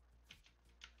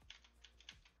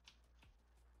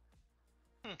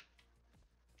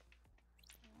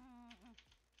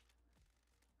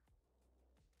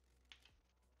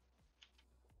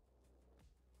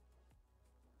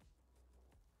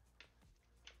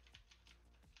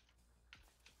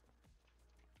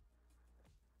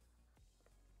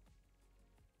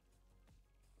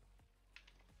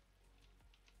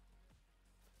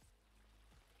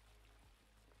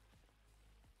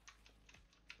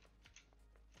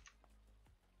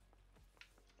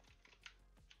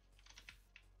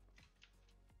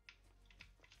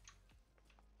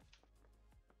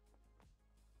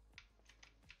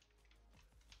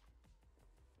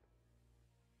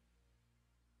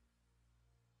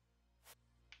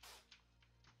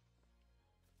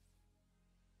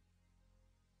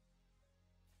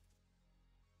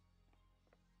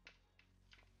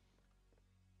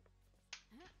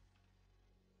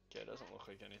 Okay, it doesn't look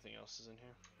like anything else is in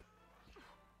here.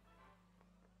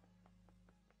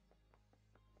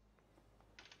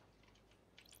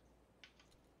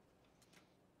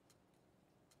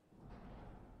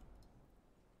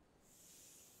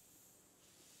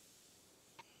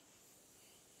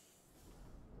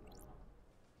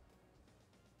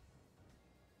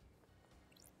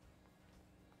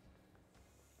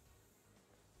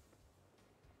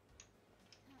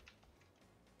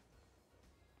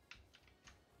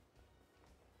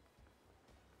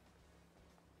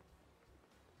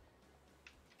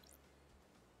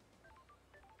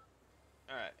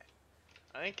 Alright.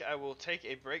 I think I will take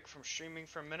a break from streaming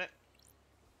for a minute.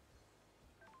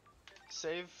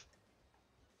 Save.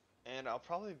 And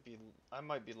I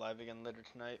might be live again later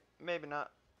tonight. Maybe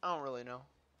not. I don't really know.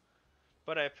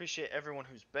 But I appreciate everyone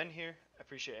who's been here. I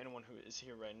appreciate anyone who is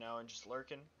here right now and just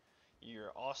lurking.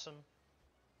 You're awesome.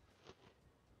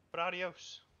 But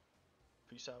adios.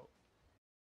 Peace out.